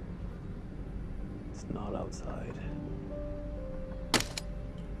 It's not outside.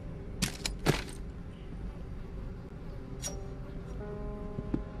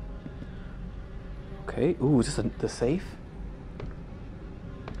 Okay. Ooh, is this the safe?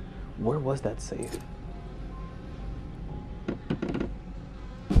 Where was that safe?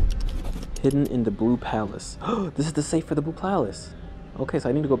 Hidden in the Blue Palace. This is the safe for the Blue Palace. Okay, so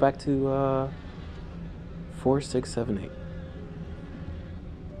I need to go back to 4, 6, 7, 8.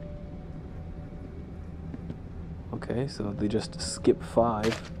 Okay, so they just skip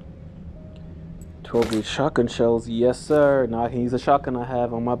 5. 12 gauge shotgun shells. Yes, sir. Now I can use the shotgun I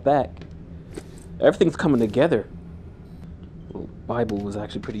have on my back. Everything's coming together. Well, Bible was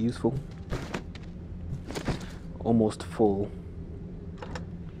actually pretty useful. Almost full.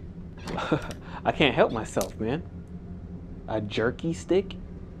 I can't help myself, man. A jerky stick?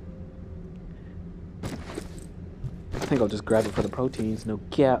 I think I'll just grab it for the proteins, no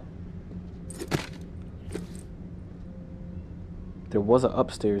cap. There was an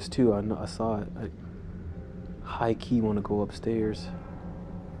upstairs too, I saw it. I high key want to go upstairs.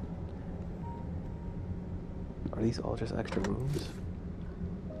 Are these all just extra rooms?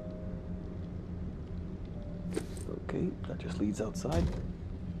 Okay, that just leads outside.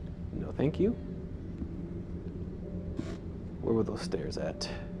 No, thank you. Where were those stairs at?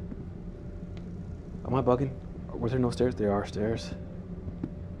 Am I bugging? Were there no stairs? There are stairs.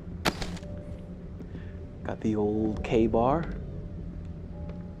 Got the old K-bar.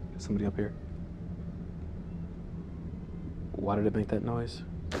 Somebody up here. Why did it make that noise?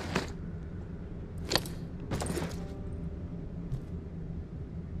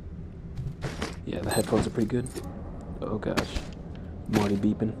 Yeah, the headphones are pretty good. Oh gosh. Marty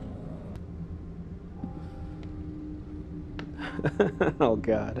beeping. Oh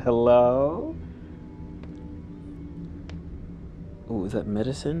god. Hello? Oh, is that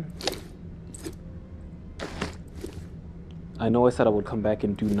medicine? I know I said I would come back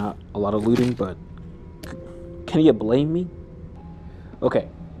and do not a lot of looting, but can you blame me? Okay.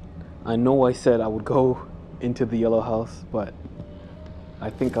 I know I said I would go into the yellow house, but I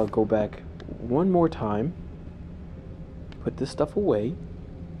think I'll go back one more time. Put this stuff away.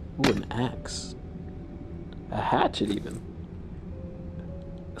 Ooh, an axe. A hatchet even.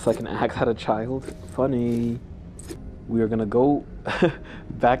 It's like an axe had a child. Funny. We are gonna go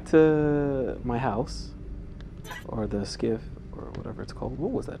back to my house. Or the skiff, or whatever it's called.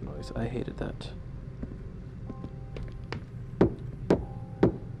 What was that noise? I hated that.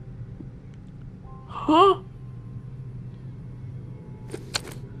 Huh?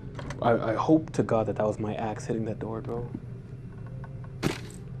 I hope to God that that was my axe hitting that door, bro.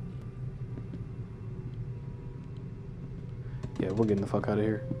 Yeah, we're getting the fuck out of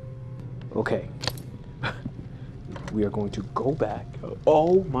here. Okay. We are going to go back.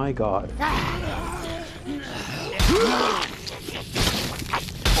 Oh my God.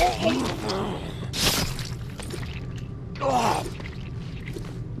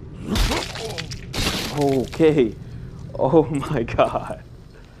 Okay. Oh my God.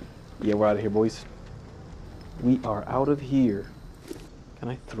 Yeah, we're out of here, boys. We are out of here. Can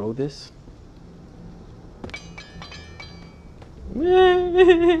I throw this?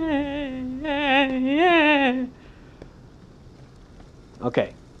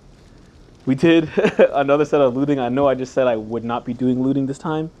 Okay. We did another set of looting. I know I just said I would not be doing looting this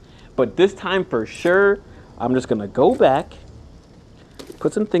time, but this time for sure, I'm just gonna go back,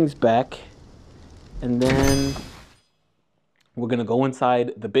 put some things back, and then we're gonna go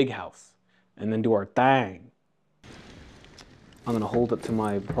inside the big house and then do our thing. I'm gonna hold up to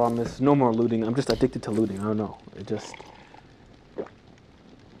my promise. No more looting. I'm just addicted to looting. I don't know. It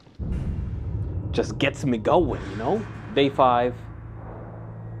just gets me going, you know? Day 5.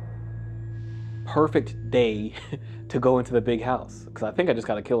 Perfect day to go into the big house. Because I think I just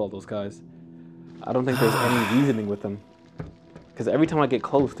gotta kill all those guys. I don't think there's any reasoning with them. Because every time I get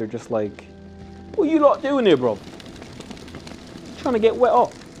close, they're just like, what you lot doing here, bro? Trying to get wet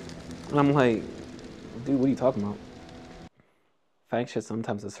up. And I'm like, dude, what are you talking about? Fangs should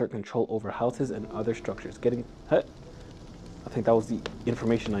sometimes assert control over houses and other structures. Getting, huh? I think that was the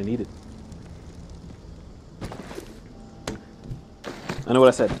information I needed. I know what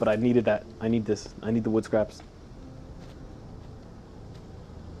I said, but I needed that. I need this. I need the wood scraps.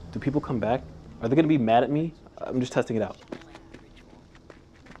 Do people come back? Are they gonna be mad at me? I'm just testing it out.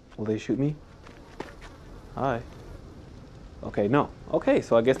 Will they shoot me? Hi. Okay, no. Okay,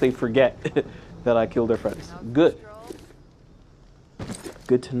 so I guess they forget that I killed their friends. Good.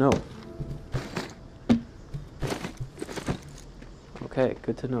 Good to know. Okay,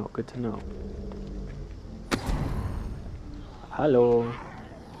 good to know. Good to know. Hello.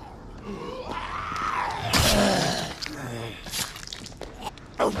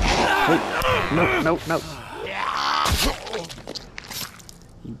 Wait. No, no, no.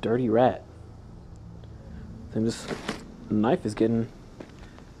 You dirty rat. Then this knife is getting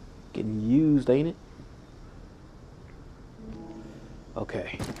used, ain't it?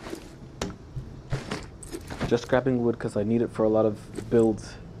 Okay. Just grabbing wood because I need it for a lot of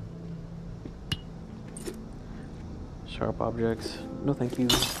builds. Sharp objects. No, thank you.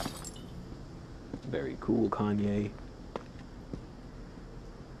 Very cool, Kanye.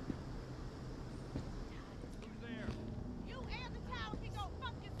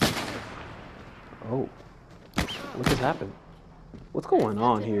 Oh. What just happened? What's going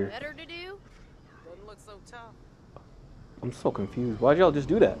on here? Better to do? Doesn't look so tough. I'm so confused. Why'd y'all just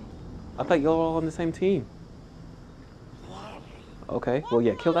do that? I thought y'all were all on the same team. Okay, well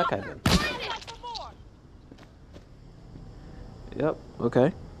yeah, kill that guy then. Yep,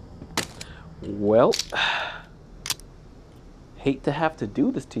 okay. Well, hate to have to do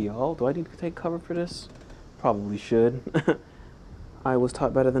this to y'all. Do I need to take cover for this? Probably should. I was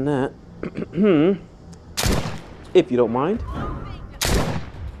taught better than that. If you don't mind.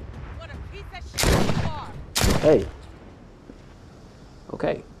 Hey.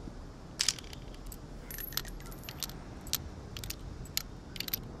 Okay.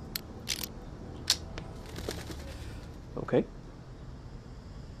 Okay.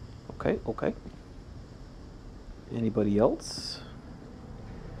 Okay, okay. Anybody else?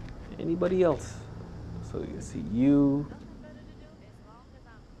 Anybody else? So you see you.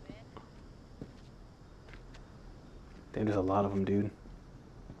 Damn, there's a lot of them, dude.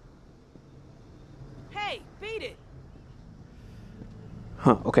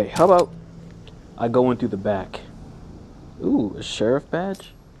 Huh, okay, how about I go in through the back? Ooh, a sheriff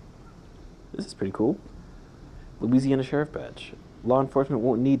badge? This is pretty cool. Louisiana sheriff badge. Law enforcement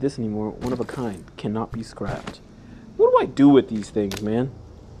won't need this anymore. One of a kind. Cannot be scrapped. What do I do with these things, man?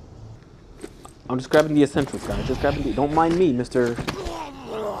 I'm just grabbing the essentials, guys. Just grabbing the... Don't mind me, Mr.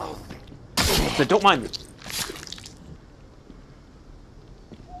 Don't mind me.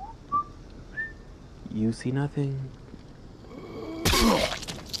 You see nothing?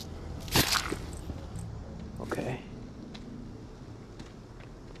 Okay.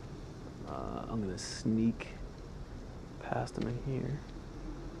 I'm gonna sneak past them in here.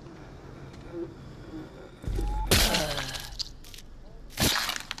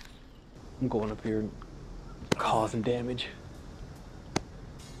 I'm going up here and causing damage.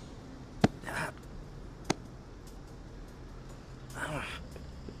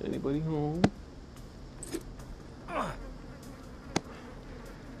 Anybody home?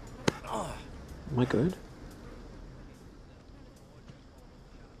 Am I good?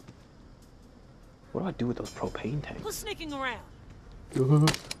 What do I do with those propane tanks? Who's sneaking around?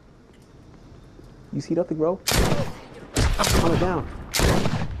 You see nothing, bro? Calm it down.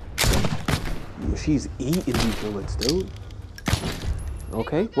 Yeah, she's eating these bullets, dude.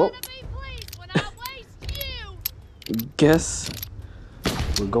 Okay, well. Guess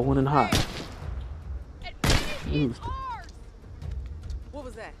we're going in hot. Ooh. What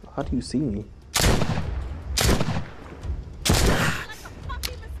was that? How do you see me?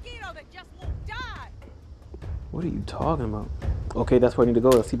 What are you talking about? Okay, that's where I need to go.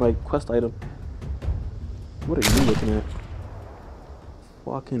 Let's see my quest item. What are you looking at?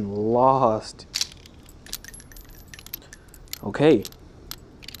 Fucking lost. Okay.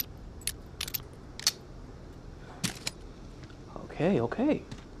 Okay.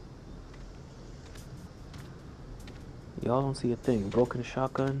 Y'all don't see a thing. Broken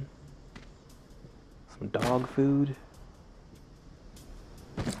shotgun. Some dog food.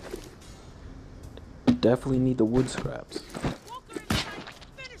 Definitely need the wood scraps.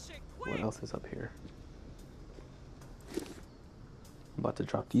 What else is up here? I'm about to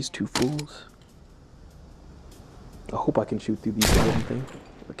drop these two fools. I hope I can shoot through these wooden things.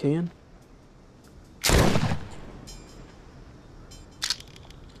 I can.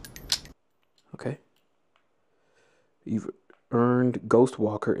 Okay. You've earned Ghost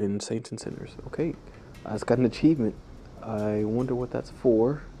Walker in Saints and Sinners. Okay. I just got an achievement. I wonder what that's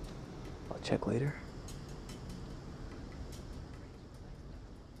for. I'll check later.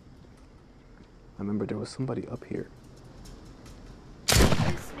 I remember there was somebody up here.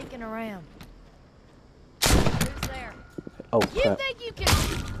 Who's sneaking around? Who's there? Oh, crap. You think you can...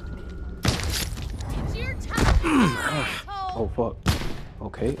 It's your time. Oh, fuck.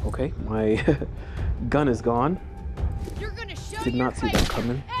 Okay. My gun is gone. You're gonna show Did not see that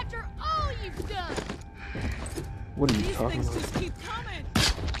coming. After all you've done. What are you talking about? Just keep coming.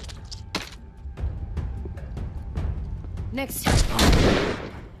 Next time.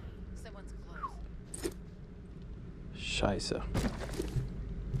 Someone's close. Scheisse.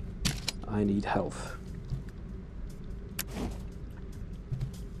 I need health.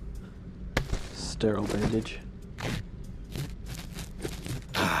 Sterile bandage.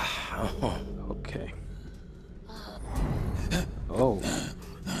 Okay. Oh.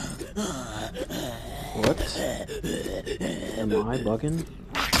 What? Am I bugging?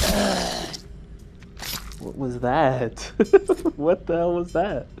 What was that? What the hell was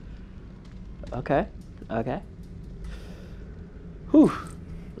that? Okay. Whew.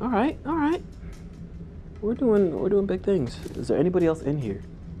 All right. We're doing big things. Is there anybody else in here?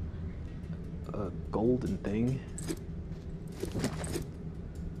 A golden thing.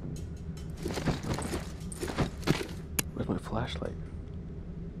 Where's my flashlight?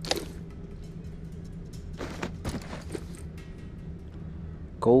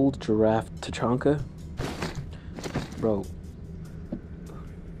 Gold giraffe Tachanka? Bro.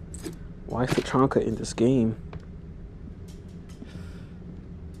 Why is Tachanka in this game?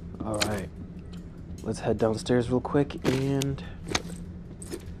 Alright. Let's head downstairs real quick and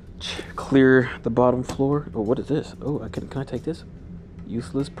clear the bottom floor. Oh, what is this? Oh, can I take this?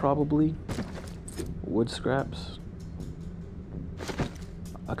 Useless, probably. Wood scraps.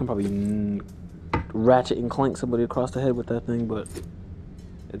 I can probably ratchet and clank somebody across the head with that thing, but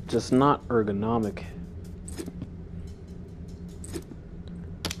it's just not ergonomic.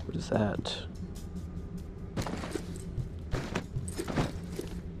 What is that?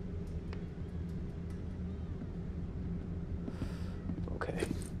 Okay.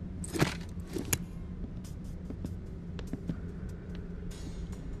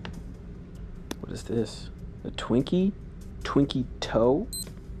 What is this? A Twinkie? Twinkie toe.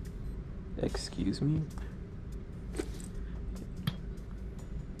 Excuse me.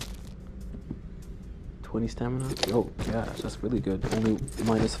 $20 stamina. Oh gosh, that's really good. Only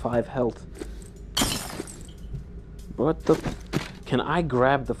 -5 health. What the? Can I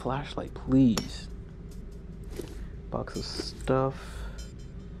grab the flashlight, please? Box of stuff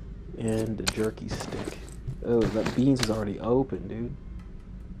and a jerky stick. Oh, that beans is already open, dude.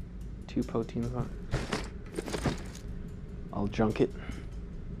 2 proteins on. I'll junk it.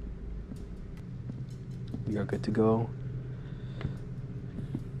 We are good to go.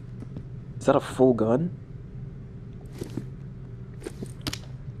 Is that a full gun?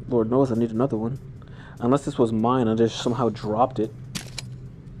 Lord knows I need another one. Unless this was mine, I just somehow dropped it.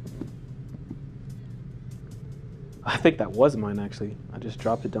 I think that was mine, actually. I just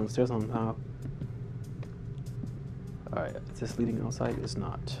dropped it downstairs somehow. Alright, is this leading outside? It's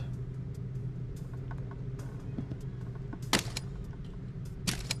not.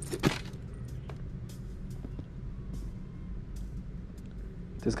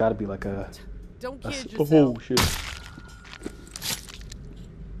 There's gotta be like a... Don't kid oh, yourself. shit.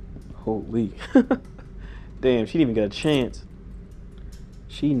 Holy. Damn, she didn't even get a chance.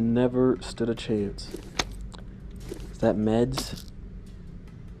 She never stood a chance. Is that meds?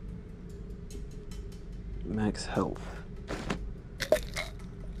 Max health.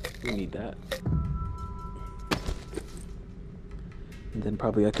 We need that. And then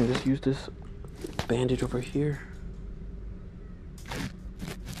probably I can just use this bandage over here.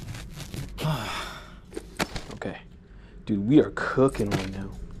 Okay. Dude, we are cooking right now.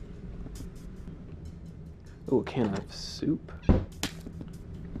 Oh, a can of soup.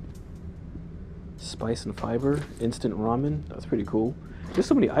 Spice and fiber. Instant ramen. That's pretty cool. There's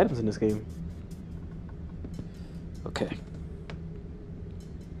so many items in this game. Okay.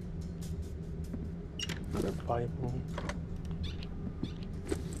 Another Bible.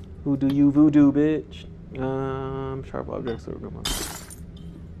 Who do you voodoo, bitch? Sharp objects or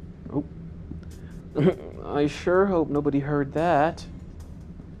oh. I sure hope nobody heard that.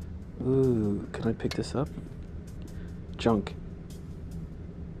 Ooh, can I pick this up? Junk.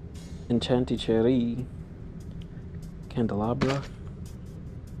 Enchanted cherry. Candelabra.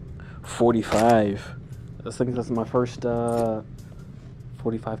 45. I think that's my first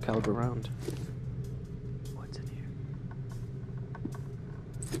 45 caliber round. What's in here?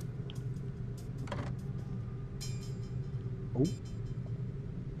 Oh.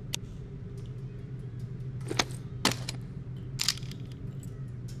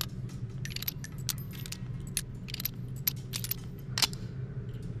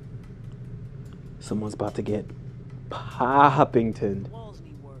 Someone's about to get Poppington. Walls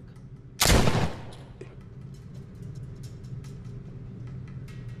need work.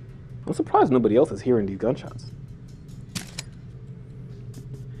 I'm surprised nobody else is hearing these gunshots.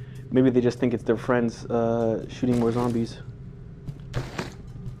 Maybe they just think it's their friends shooting more zombies.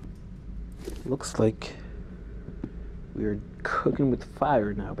 Looks like we're cooking with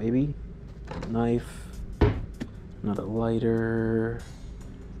fire now, baby. Knife, another lighter,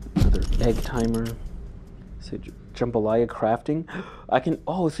 another egg timer. So jambalaya crafting. I can,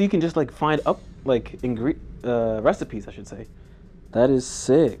 oh, so you can just like find up like recipes, I should say. That is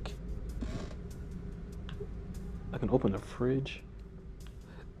sick. I can open the fridge.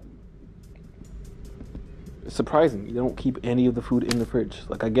 It's surprising you don't keep any of the food in the fridge.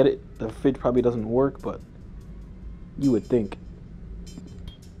 Like, I get it, the fridge probably doesn't work, but you would think.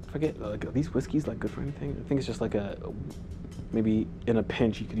 I forget, like, are these whiskeys like good for anything? I think it's just like a, maybe in a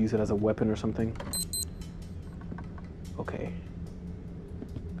pinch you could use it as a weapon or something. Okay.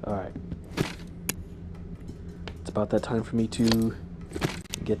 Alright. It's about that time for me to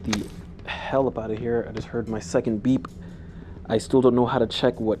get the hell up out of here. I just heard my second beep. I still don't know how to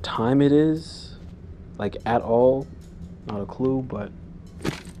check what time it is. Like, at all. Not a clue, but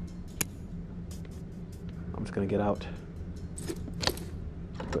I'm just gonna get out.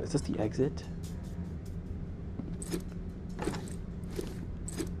 But is this the exit?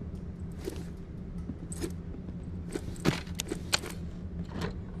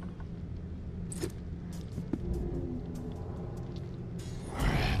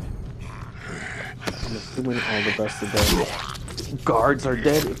 I'm assuming all the rest of the guards are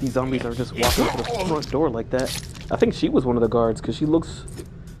dead if these zombies are just walking to the front door like that. I think she was one of the guards because she looks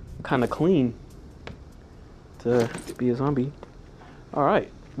kind of clean to be a zombie. All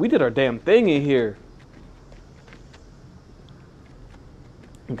right, we did our damn thing in here.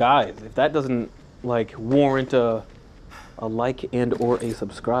 Guys, if that doesn't like warrant a like and or a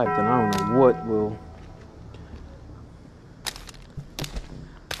subscribe, then I don't know what will.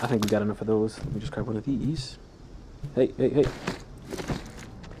 I think we got enough of those. Let me just grab one of these. Hey, hey, hey.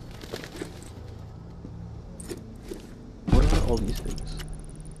 all these things.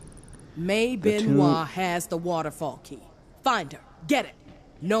 May The two- Benoit has the waterfall key. Find her. Get it.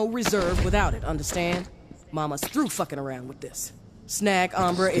 No reserve without it, understand? Mama's through fucking around with this. Snag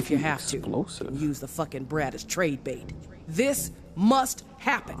Umbra if you have to. Explosive. And use the fucking brat as trade bait. This must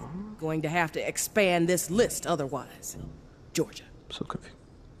happen. Going to have to expand this list otherwise. Georgia. So confused.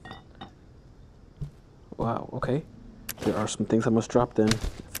 Wow, okay. There are some things I must drop then.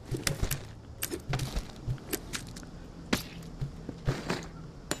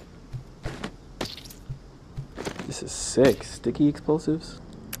 This is sick. Sticky explosives.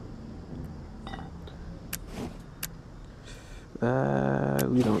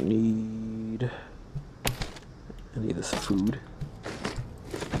 We don't need any of this food.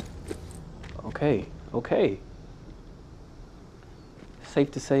 Okay, okay.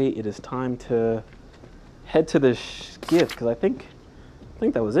 Safe to say it is time to head to the skiff, because I think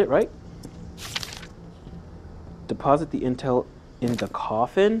that was it, right? Deposit the intel in the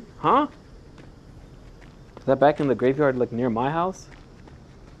coffin? Huh? Is that back in the graveyard, like near my house?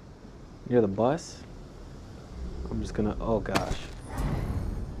 Near the bus? I'm just gonna, oh gosh.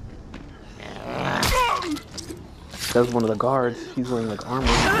 That's one of the guards. He's wearing like armor.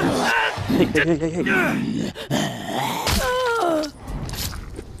 Hey, hey, hey, hey, hey.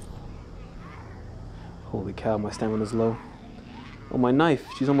 Holy cow, my stamina's low. Oh, my knife.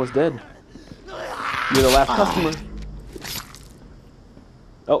 She's almost dead. You're the last customer.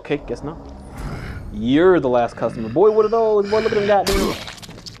 Okay, guess not. You're the last customer. Boy, what are those? Boy, look at them goddamn.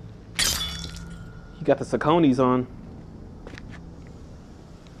 He got the Sauconys on.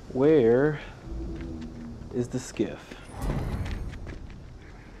 Where is the skiff?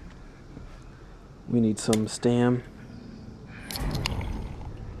 We need some stam.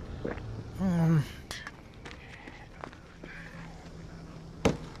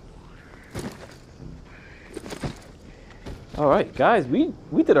 All right, guys, we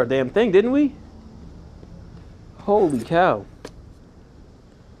did our damn thing, didn't we? Holy cow.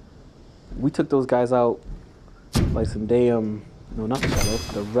 We took those guys out like some damn, no, not the shallows,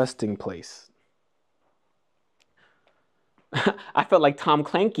 the resting place. I felt like Tom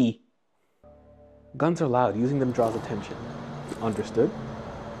Clanky. Guns are loud. Using them draws attention. Understood.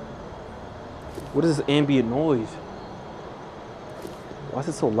 What is this ambient noise? Why is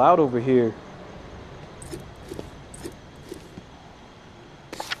it so loud over here?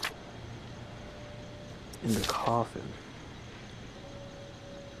 In the coffin.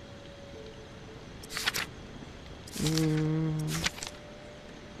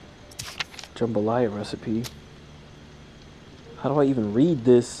 Jambalaya recipe. How do I even read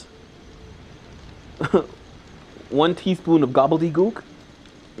this? 1 teaspoon of gobbledygook.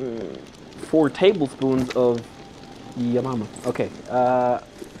 4 tablespoons of yamama. Okay,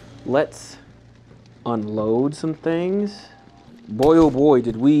 let's unload some things. Boy, oh boy,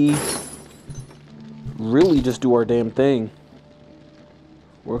 did we really just do our damn thing.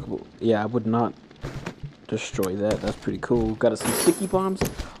 Workable. Yeah, I would not destroy that. That's pretty cool. Got us some sticky bombs.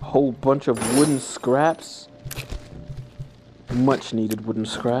 A whole bunch of wooden scraps. Much needed wooden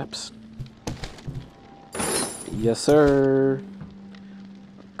scraps. Yes, sir.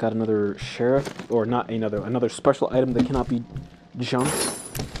 Got another sheriff, or not another special item that cannot be junked,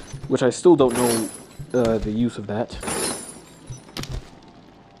 which I still don't know the use of that.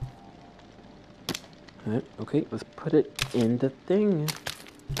 Alright, okay, let's put it in the thing.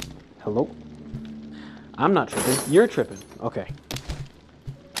 Hello? I'm not tripping. You're tripping. Okay.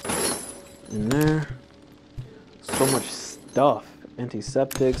 In there. So much stuff.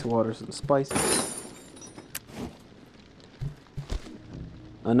 Antiseptics, waters and spices.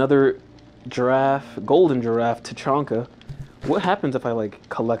 Another giraffe, golden giraffe, Tachanka. What happens if I like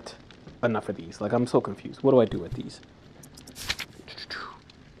collect enough of these? Like, I'm so confused. What do I do with these?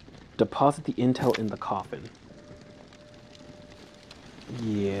 Deposit the intel in the coffin.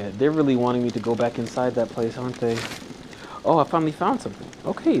 Yeah, they're really wanting me to go back inside that place, aren't they? Oh, I finally found something.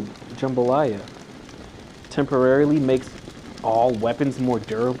 Okay, jambalaya. Temporarily makes all weapons more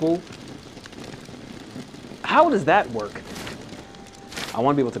durable. How does that work? I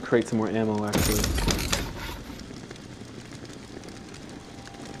want to be able to create some more ammo, actually.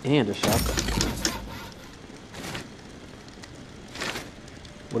 And a shotgun.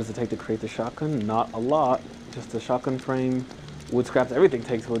 What does it take to create the shotgun? Not a lot. Just a shotgun frame, wood scraps. Everything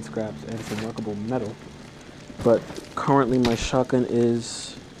takes wood scraps and some workable metal. But currently my shotgun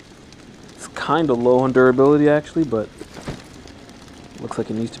is... It's kind of low on durability, actually, but... Looks like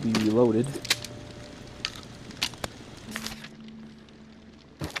it needs to be reloaded.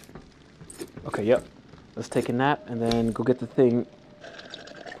 Okay, yep. Let's take a nap and then go get the thing.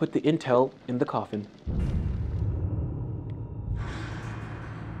 Put the intel in the coffin.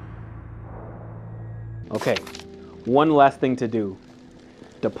 Okay, one last thing to do.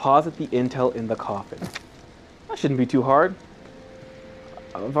 Deposit the intel in the coffin. That shouldn't be too hard.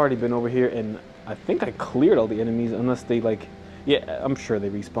 I've already been over here and I think I cleared all the enemies unless they like... Yeah, I'm sure they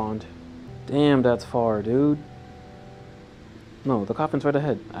respawned. Damn, that's far, dude. No, the coffin's right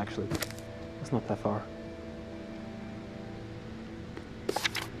ahead, actually. It's not that far.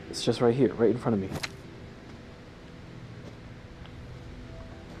 It's just right here, right in front of me.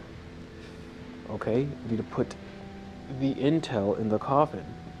 Okay, we need to put the intel in the coffin.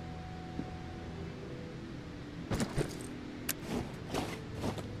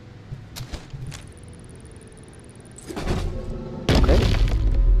 Okay.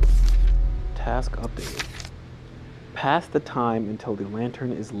 Task updated. Pass the time until the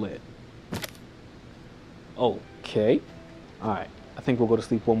lantern is lit. Okay. Alright. I think we'll go to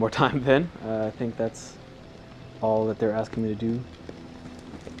sleep one more time then. I think that's all that they're asking me to do.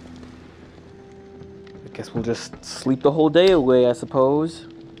 I guess we'll just sleep the whole day away, I suppose.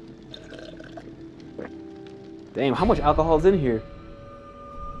 Damn, how much alcohol is in here?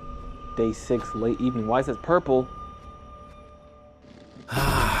 Day 6, late evening. Why is it purple?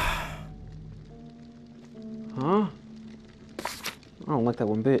 Huh? I don't like that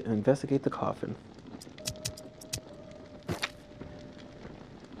one bit. Investigate the coffin.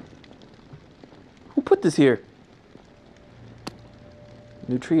 Who put this here?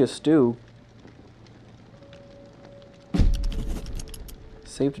 Nutria stew.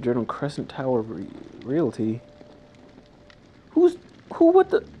 Saved a journal, Crescent Tower Realty. Who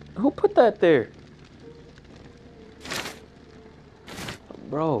put that there?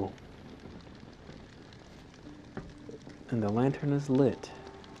 Bro. And the lantern is lit.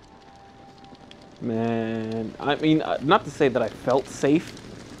 Man, I mean, not to say that I felt safe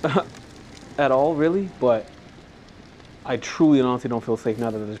at all, really, but I truly and honestly don't feel safe now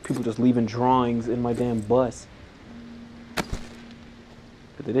that there's people just leaving drawings in my damn bus.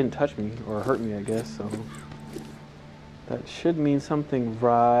 But they didn't touch me or hurt me, I guess, so that should mean something,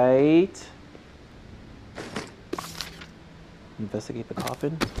 right? Investigate the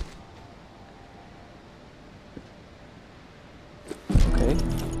coffin. Okay.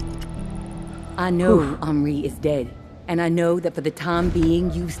 I know Henri is dead, and I know that for the time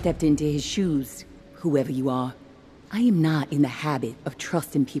being, you've stepped into his shoes, whoever you are. I am not in the habit of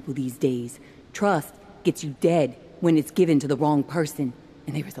trusting people these days. Trust gets you dead when it's given to the wrong person,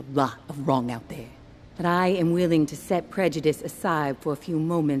 and there is a lot of wrong out there. But I am willing to set prejudice aside for a few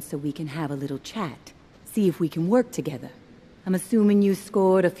moments so we can have a little chat. See if we can work together. I'm assuming you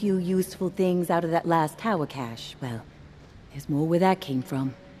scored a few useful things out of that last tower cache. Well, there's more where that came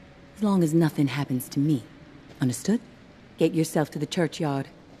from. As long as nothing happens to me. Understood? Get yourself to the churchyard.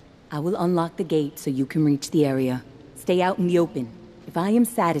 I will unlock the gate so you can reach the area. Stay out in the open. If I am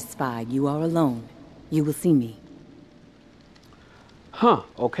satisfied you are alone, you will see me. Huh,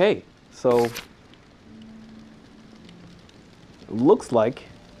 okay. So, looks like,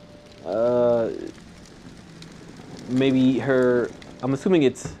 maybe her, I'm assuming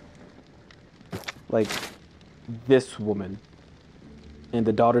it's, like, this woman. And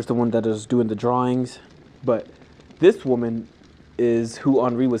the daughter's the one that is doing the drawings. But this woman is who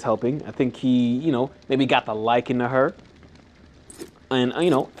Henri was helping. I think he, you know, maybe got the liking to her. And, you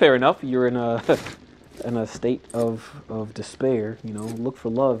know, fair enough. You're in a in a state of despair, you know. Look for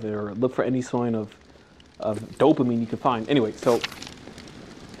love or look for any sign of dopamine you can find. Anyway, so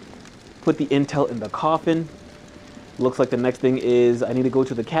put the intel in the coffin. Looks like the next thing is I need to go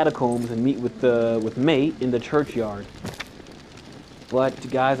to the catacombs and meet with May in the churchyard. But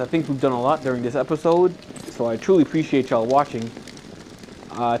guys, I think we've done a lot during this episode, so I truly appreciate y'all watching.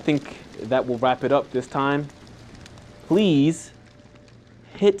 I think that will wrap it up this time. Please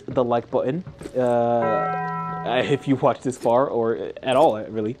hit the like button if you watched this far or at all,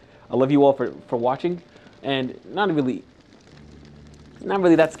 really. I love you all for watching, and not really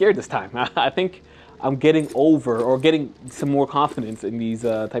that scared this time. I think I'm getting over or getting some more confidence in these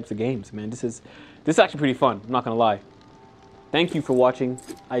types of games, man. This is actually pretty fun. I'm not gonna lie. Thank you for watching.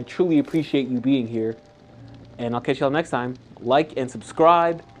 I truly appreciate you being here, and I'll catch y'all next time. Like and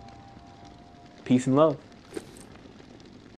subscribe. Peace and love.